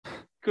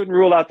 Couldn't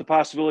rule out the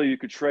possibility you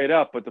could trade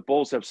up, but the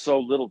Bulls have so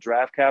little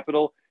draft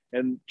capital,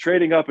 and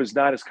trading up is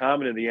not as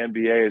common in the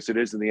NBA as it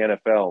is in the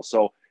NFL.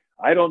 So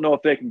I don't know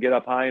if they can get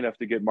up high enough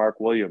to get Mark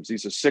Williams.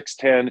 He's a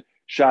 6'10"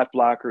 shot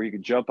blocker. He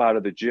can jump out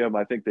of the gym.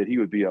 I think that he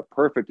would be a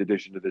perfect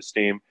addition to this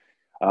team.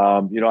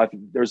 I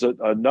think there's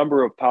a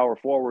number of power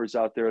forwards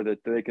out there that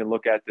they can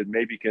look at that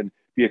maybe can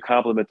be a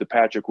compliment to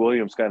Patrick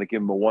Williams, kind of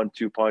give him a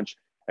 1-2 punch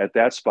at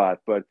that spot.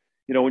 But,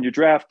 when you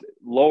draft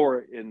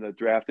lower in the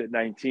draft at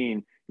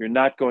 19, you're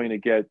not going to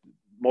get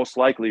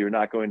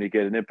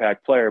an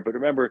impact player. But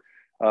remember,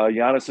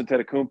 Giannis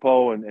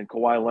Antetokounmpo and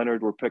Kawhi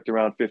Leonard were picked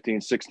around 15,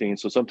 16.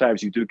 So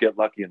sometimes you do get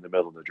lucky in the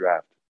middle of the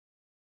draft.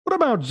 What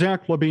about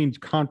Zach LaVine's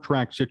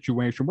contract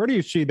situation? Where do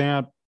you see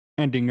that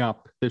ending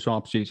up this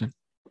offseason?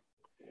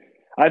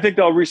 I think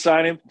they'll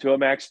re-sign him to a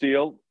max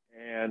deal,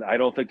 and I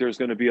don't think there's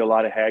going to be a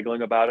lot of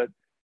haggling about it.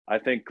 I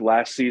think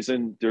last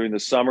season during the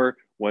summer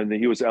when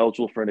he was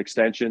eligible for an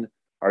extension,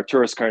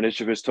 Arturas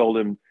Karnisovas told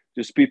him,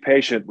 just be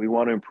patient. We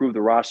want to improve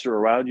the roster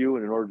around you,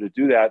 and in order to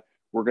do that,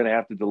 we're going to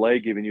have to delay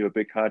giving you a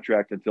big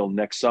contract until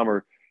next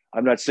summer.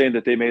 I'm not saying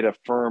that they made a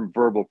firm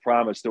verbal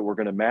promise that we're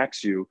going to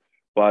max you,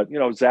 but,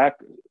 Zach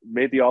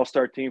made the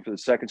All-Star team for the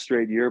second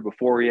straight year.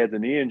 Before he had the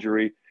knee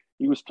injury,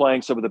 he was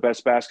playing some of the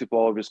best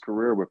basketball of his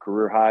career with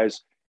career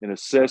highs in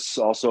assists.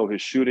 Also,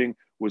 his shooting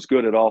was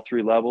good at all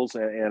 3 levels,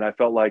 and I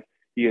felt like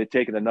he had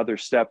taken another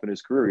step in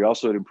his career. He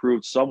also had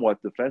improved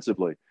somewhat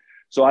defensively.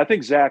 So I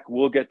think Zach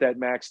will get that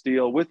max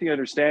deal with the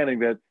understanding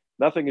that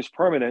nothing is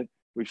permanent.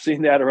 We've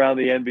seen that around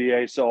the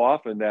NBA so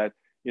often that,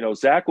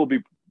 Zach will be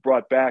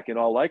brought back in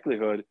all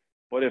likelihood.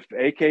 But if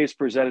AK is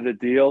presented a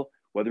deal,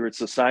 whether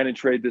it's a sign and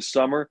trade this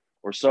summer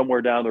or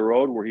somewhere down the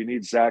road where he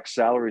needs Zach's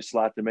salary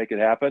slot to make it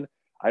happen,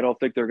 I don't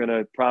think they're going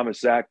to promise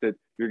Zach that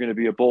you're going to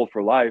be a Bull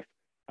for life.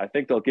 I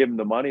think they'll give him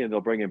the money and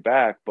they'll bring him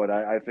back. But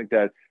I think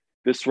that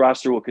this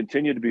roster will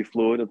continue to be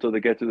fluid until they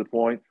get to the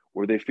point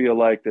where they feel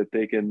like that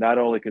they can not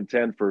only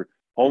contend for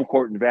home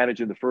court advantage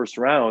in the first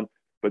round,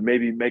 but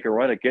maybe make a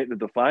run at getting to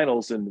the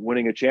finals and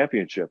winning a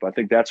championship. I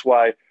think that's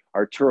why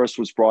Arturas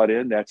was brought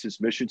in. That's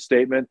his mission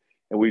statement.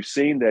 And we've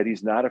seen that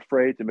he's not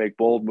afraid to make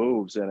bold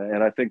moves.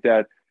 And I think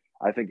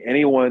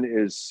anyone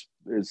is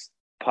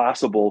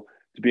possible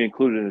to be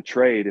included in a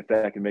trade if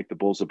that can make the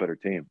Bulls a better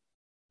team.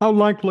 How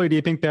likely do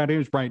you think that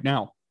is right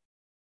now?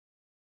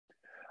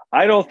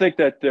 I don't think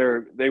that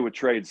they would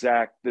trade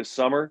Zach this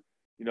summer.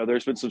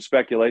 There's been some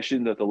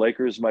speculation that the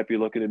Lakers might be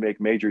looking to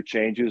make major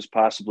changes,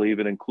 possibly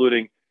even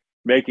including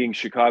making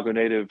Chicago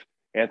native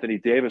Anthony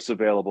Davis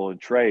available in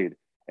trade.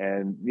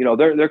 And,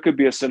 there could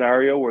be a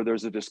scenario where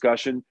there's a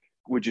discussion.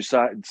 Would you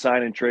sign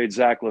and trade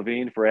Zach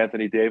LaVine for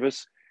Anthony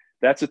Davis?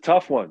 That's a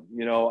tough one.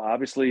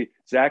 Obviously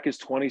Zach is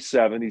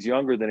 27. He's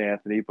younger than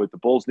Anthony, but the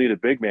Bulls need a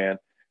big man.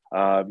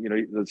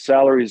 The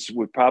salaries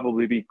would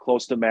probably be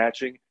close to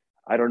matching.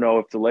 I don't know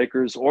if the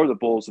Lakers or the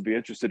Bulls would be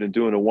interested in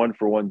doing a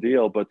 1-for-1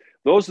 deal, but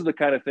those are the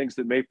kind of things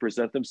that may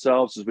present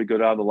themselves as we go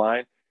down the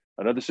line.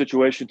 Another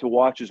situation to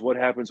watch is what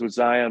happens with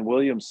Zion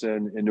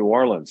Williamson in New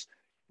Orleans.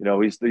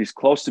 He's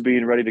close to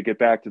being ready to get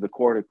back to the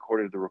court,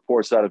 according to the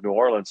reports out of New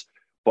Orleans.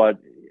 But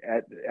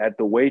at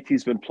the weight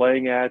he's been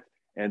playing at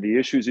and the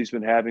issues he's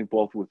been having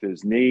both with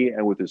his knee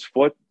and with his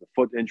foot, the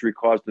foot injury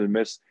caused him to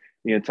miss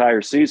the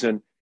entire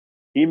season.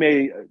 He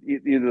may,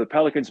 either the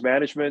Pelicans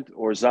management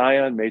or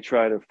Zion may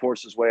try to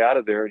force his way out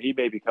of there, and he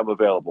may become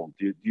available.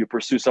 Do you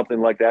pursue something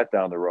like that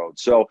down the road?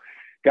 So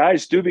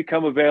guys do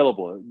become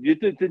available. It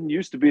didn't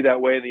used to be that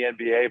way in the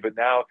NBA, but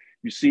now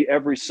you see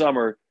every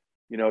summer,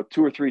 2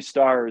 or 3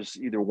 stars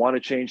either want to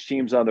change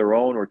teams on their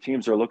own or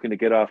teams are looking to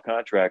get off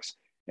contracts.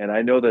 And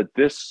I know that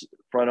this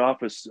front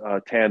office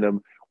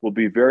tandem will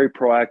be very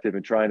proactive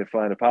in trying to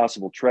find a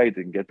possible trade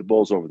that can get the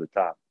Bulls over the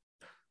top.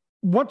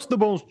 What's the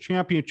Bulls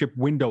championship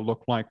window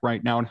look like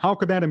right now, and how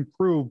could that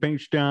improve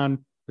based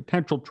on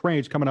potential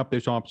trades coming up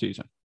this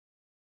offseason?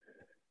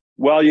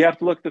 Well, you have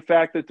to look at the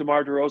fact that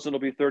DeMar DeRozan will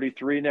be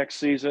 33 next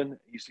season.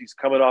 He's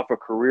coming off a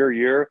career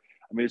year.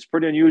 I mean, it's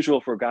pretty unusual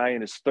for a guy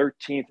in his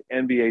 13th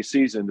NBA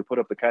season to put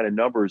up the kind of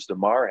numbers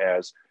DeMar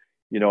has,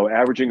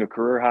 averaging a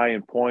career high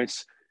in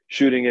points,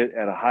 shooting it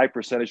at a high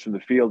percentage from the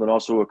field, and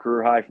also a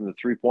career high from the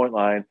 3-point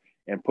line,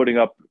 and putting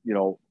up,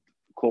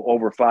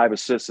 over 5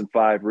 assists and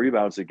 5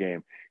 rebounds a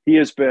game. He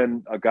has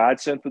been a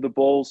godsend for the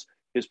Bulls.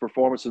 His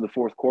performance in the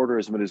fourth quarter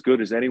has been as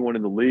good as anyone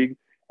in the league.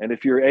 And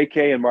if you're AK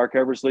and Mark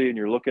Eversley and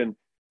you're looking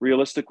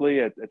realistically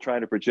at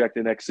trying to project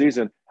the next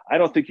season, I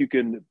don't think you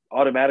can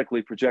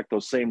automatically project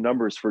those same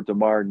numbers for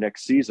DeMar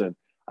next season.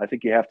 I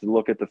think you have to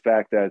look at the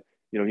fact that,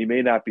 he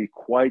may not be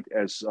quite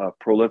as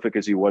prolific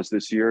as he was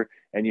this year,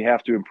 and you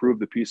have to improve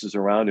the pieces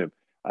around him.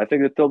 I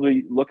think that they'll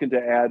be looking to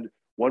add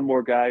one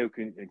more guy who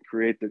can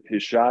create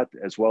his shot,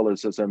 as well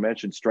as I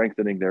mentioned,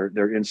 strengthening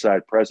their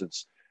inside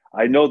presence.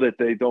 I know that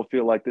they don't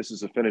feel like this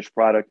is a finished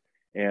product,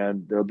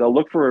 and they'll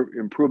look for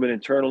improvement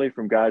internally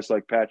from guys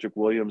like Patrick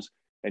Williams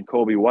and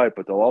Kobe White,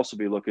 but they'll also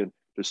be looking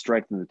to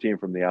strengthen the team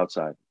from the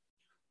outside.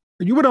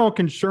 Are you at all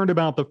concerned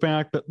about the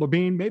fact that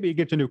Levine, maybe he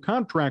gets a new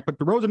contract, but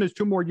DeRozan has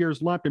 2 more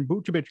years left and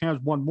Vucevic has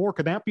 1 more?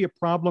 Could that be a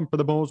problem for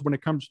the Bulls when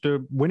it comes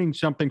to winning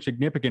something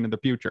significant in the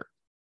future?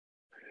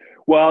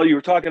 Well, you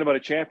were talking about a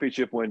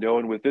championship window,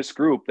 and with this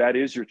group, that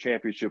is your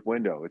championship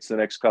window. It's the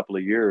next couple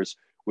of years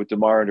with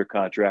DeMar under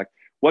contract.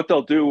 What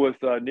they'll do with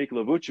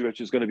Nikola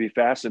Vucevic is going to be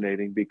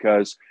fascinating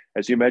because,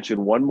 as you mentioned,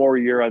 1 more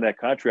year on that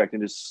contract,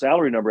 and his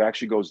salary number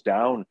actually goes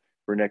down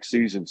for next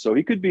season. So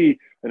he could be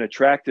an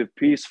attractive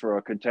piece for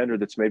a contender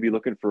that's maybe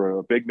looking for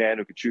a big man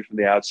who could shoot from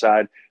the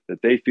outside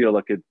that they feel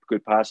like it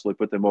could possibly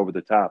put them over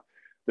the top.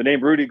 The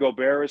name Rudy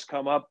Gobert has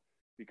come up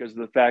because of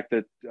the fact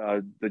that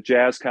the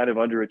Jazz kind of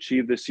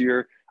underachieved this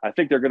year. I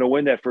think they're going to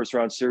win that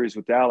first-round series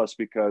with Dallas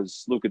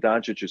because Luka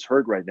Doncic is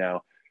hurt right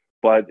now.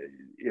 But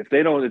if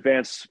they don't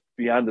advance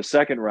beyond the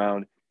second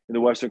round in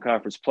the Western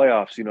Conference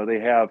playoffs, they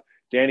have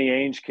Danny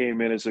Ainge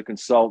came in as a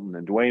consultant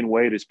and Dwayne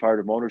Wade is part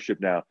of ownership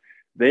now.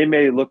 They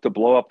may look to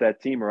blow up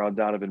that team around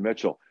Donovan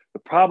Mitchell. The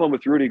problem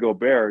with Rudy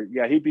Gobert,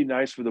 he'd be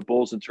nice for the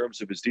Bulls in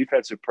terms of his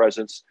defensive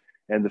presence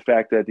and the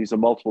fact that he's a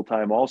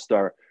multiple-time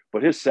All-Star.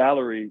 But his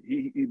salary,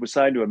 he was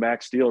signed to a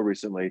max deal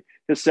recently.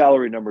 His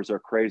salary numbers are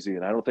crazy,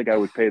 and I don't think I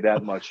would pay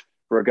that much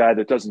for a guy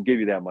that doesn't give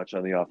you that much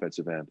on the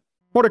offensive end.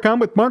 More to come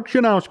with Mark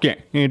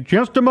Schanowski. In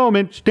just a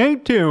moment, stay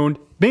tuned.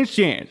 This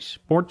is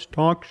Sports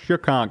Talk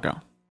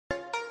Chicago.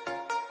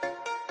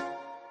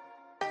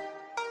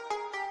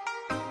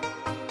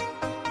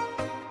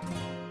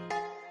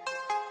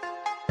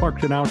 Mark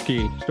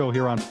Schanowski still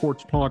here on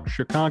Sports Talk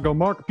Chicago.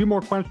 Mark, a few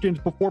more questions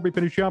before we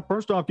finish up.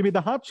 First off, give me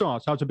the hot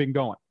sauce. How's it been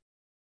going?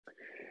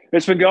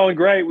 It's been going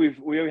great.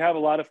 We have a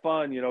lot of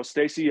fun.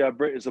 Stacey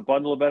is a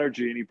bundle of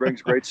energy, and he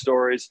brings great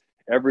stories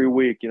every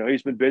week.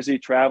 He's been busy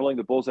traveling.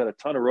 The Bulls had a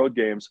ton of road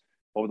games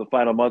over the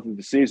final month of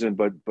the season,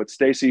 but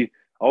Stacey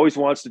always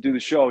wants to do the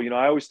show.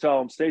 I always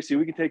tell him, Stacey,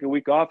 we can take a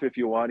week off if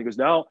you want. He goes,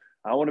 no,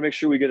 I want to make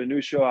sure we get a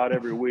new show out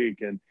every week.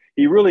 And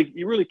he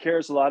really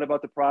cares a lot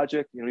about the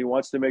project. He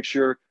wants to make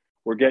sure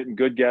we're getting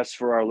good guests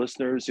for our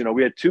listeners.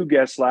 We had 2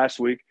 guests last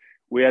week.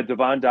 We had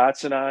Devon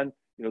Dotson on,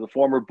 the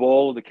former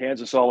Bull, the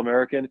Kansas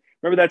All-American.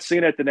 Remember that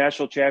scene at the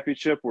national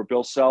championship where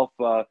Bill Self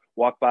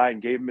walked by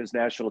and gave him his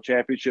national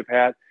championship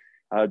hat?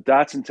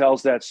 Dotson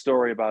tells that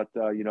story about,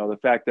 the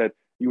fact that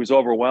he was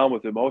overwhelmed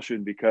with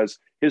emotion because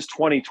his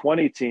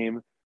 2020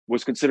 team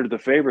was considered the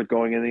favorite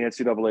going in the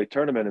NCAA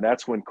tournament. And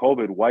that's when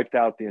COVID wiped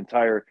out the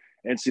entire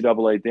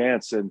NCAA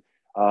dance. And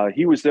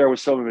he was there with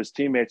some of his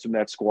teammates from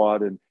that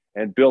squad.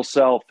 And Bill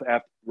Self,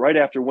 right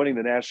after winning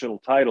the national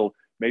title,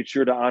 made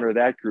sure to honor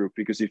that group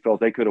because he felt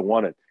they could have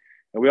won it.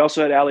 And we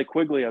also had Allie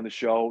Quigley on the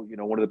show,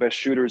 one of the best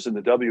shooters in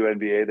the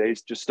WNBA. They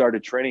just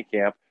started training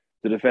camp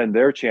to defend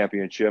their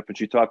championship. And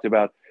she talked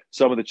about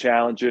some of the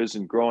challenges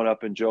and growing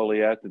up in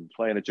Joliet and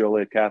playing at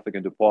Joliet Catholic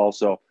in DePaul.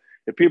 So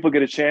if people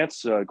get a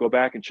chance, go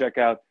back and check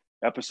out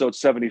episode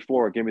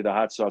 74, Give Me the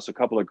Hot Sauce, a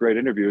couple of great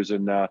interviews.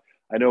 And I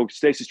know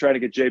Stacey's trying to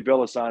get Jay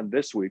Billis on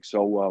this week,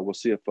 so we'll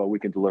see if we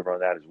can deliver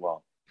on that as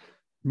well.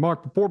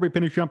 Mark, before we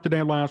finish up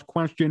today, last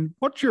question.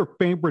 What's your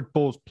favorite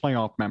Bulls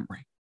playoff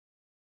memory?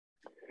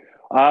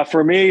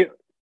 For me,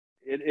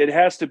 it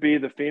has to be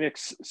the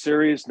Phoenix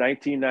series,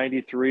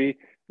 1993.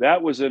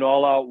 That was an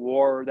all-out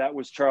war. That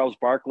was Charles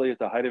Barkley at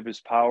the height of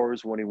his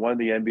powers when he won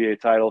the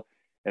NBA title.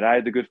 And I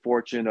had the good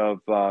fortune of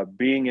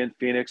being in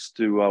Phoenix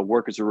to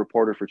work as a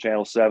reporter for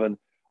Channel 7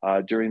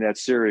 during that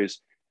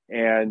series.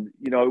 And,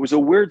 it was a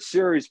weird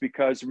series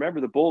because,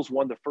 remember, the Bulls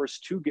won the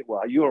first 2 games.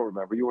 Well, you don't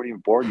remember. You weren't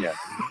even born yet.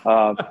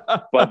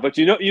 But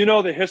you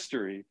know the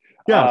history.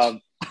 Yes.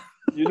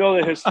 You know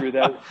the history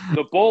that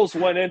the Bulls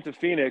went into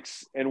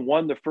Phoenix and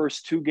won the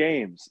first 2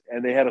 games,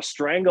 and they had a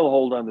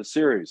stranglehold on the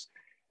series.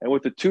 And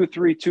with the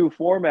 2-3-2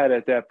 format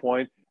at that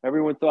point,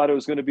 everyone thought it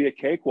was going to be a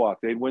cakewalk.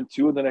 They'd win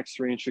 2 of the next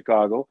 3 in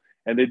Chicago,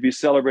 and they'd be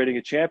celebrating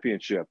a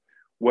championship.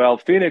 Well,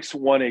 Phoenix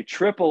won a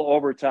triple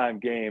overtime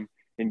game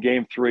in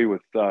Game 3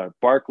 with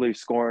Barkley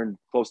scoring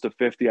close to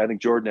 50. I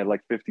think Jordan had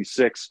like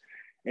 56.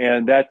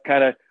 And that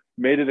kind of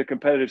made it a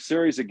competitive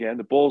series again.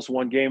 The Bulls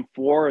won Game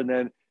 4, and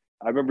then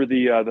I remember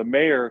the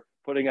mayor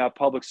putting out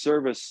public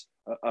service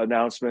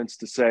announcements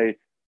to say,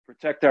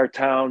 protect our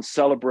town,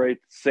 celebrate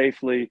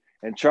safely.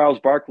 And Charles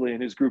Barkley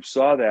and his group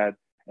saw that,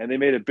 and they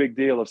made a big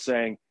deal of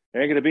saying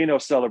there ain't going to be no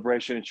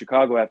celebration in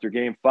Chicago after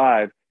Game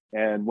 5.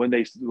 And when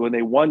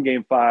they won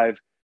Game 5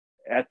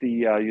 at the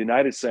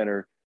United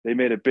Center, they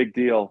made a big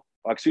deal.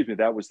 Excuse me,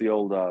 that was the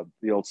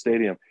old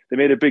stadium. They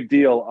made a big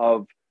deal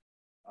of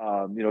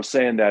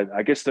saying that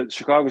I guess that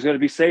Chicago's going to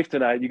be safe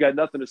tonight. You got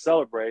nothing to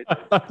celebrate.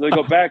 So they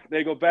go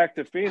back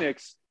to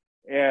Phoenix,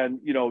 and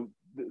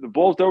the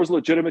Bulls. There was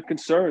legitimate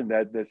concern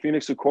that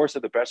Phoenix, of course,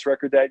 had the best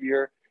record that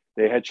year.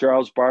 They had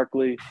Charles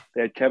Barkley.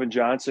 They had Kevin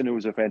Johnson, who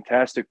was a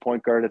fantastic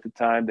point guard at the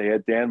time. They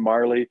had Dan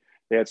Marley.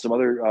 They had some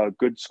other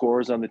good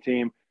scorers on the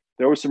team.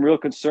 There was some real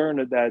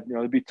concern that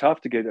it'd be tough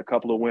to get a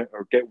couple of win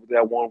or get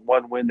that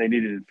one win they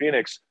needed in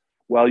Phoenix.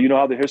 Well, you know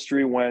how the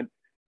history went.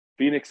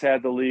 Phoenix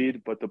had the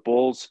lead, but the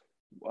Bulls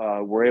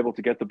were able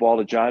to get the ball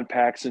to John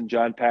Paxson.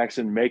 John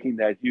Paxson making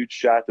that huge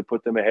shot to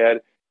put them ahead,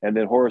 and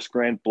then Horace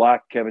Grant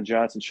blocked Kevin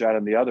Johnson's shot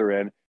on the other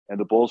end, and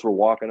the Bulls were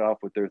walking off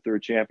with their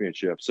third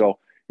championship. So,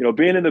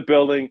 being in the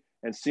building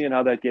and seeing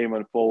how that game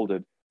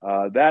unfolded,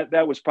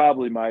 that was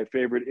probably my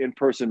favorite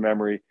in-person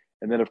memory.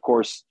 And then, of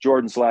course,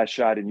 Jordan's last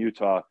shot in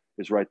Utah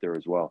is right there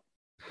as well.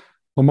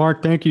 Well,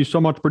 Mark, thank you so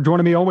much for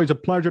joining me. Always a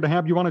pleasure to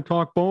have you on to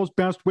talk Bulls.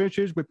 Best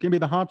wishes with Give Me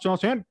the Hot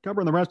Sauce and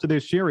covering the rest of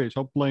this series.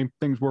 Hopefully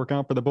things work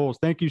out for the Bulls.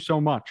 Thank you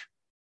so much.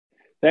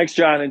 Thanks,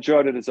 John.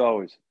 Enjoyed it as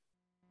always.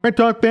 Great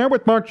talk there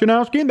with Mark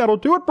Schanowski. That'll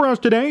do it for us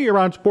today here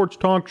on Sports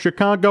Talk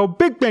Chicago.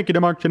 Big thank you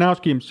to Mark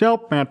Schanowski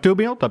himself, Matt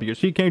Tubiel,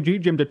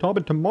 WCKG, Jim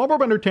DeTalbot,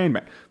 Tomorrow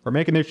Entertainment for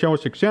making this show a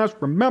success.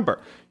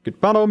 Remember, you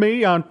can follow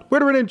me on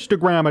Twitter and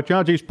Instagram at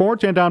John Z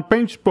Sports and on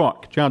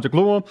Facebook, John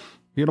Zaglua. If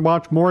you want to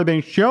watch more of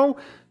this show,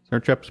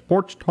 search up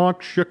Sports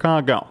Talk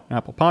Chicago,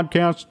 Apple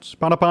Podcasts,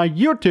 Spotify,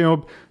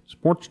 YouTube,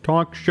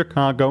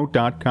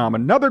 sportstalkchicago.com.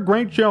 Another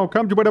great show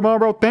comes your way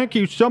tomorrow. Thank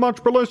you so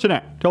much for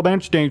listening. Till then,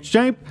 stay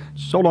safe.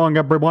 So long,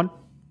 everyone.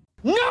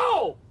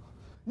 No!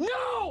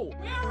 No!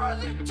 Where are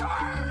the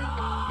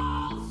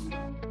turtles?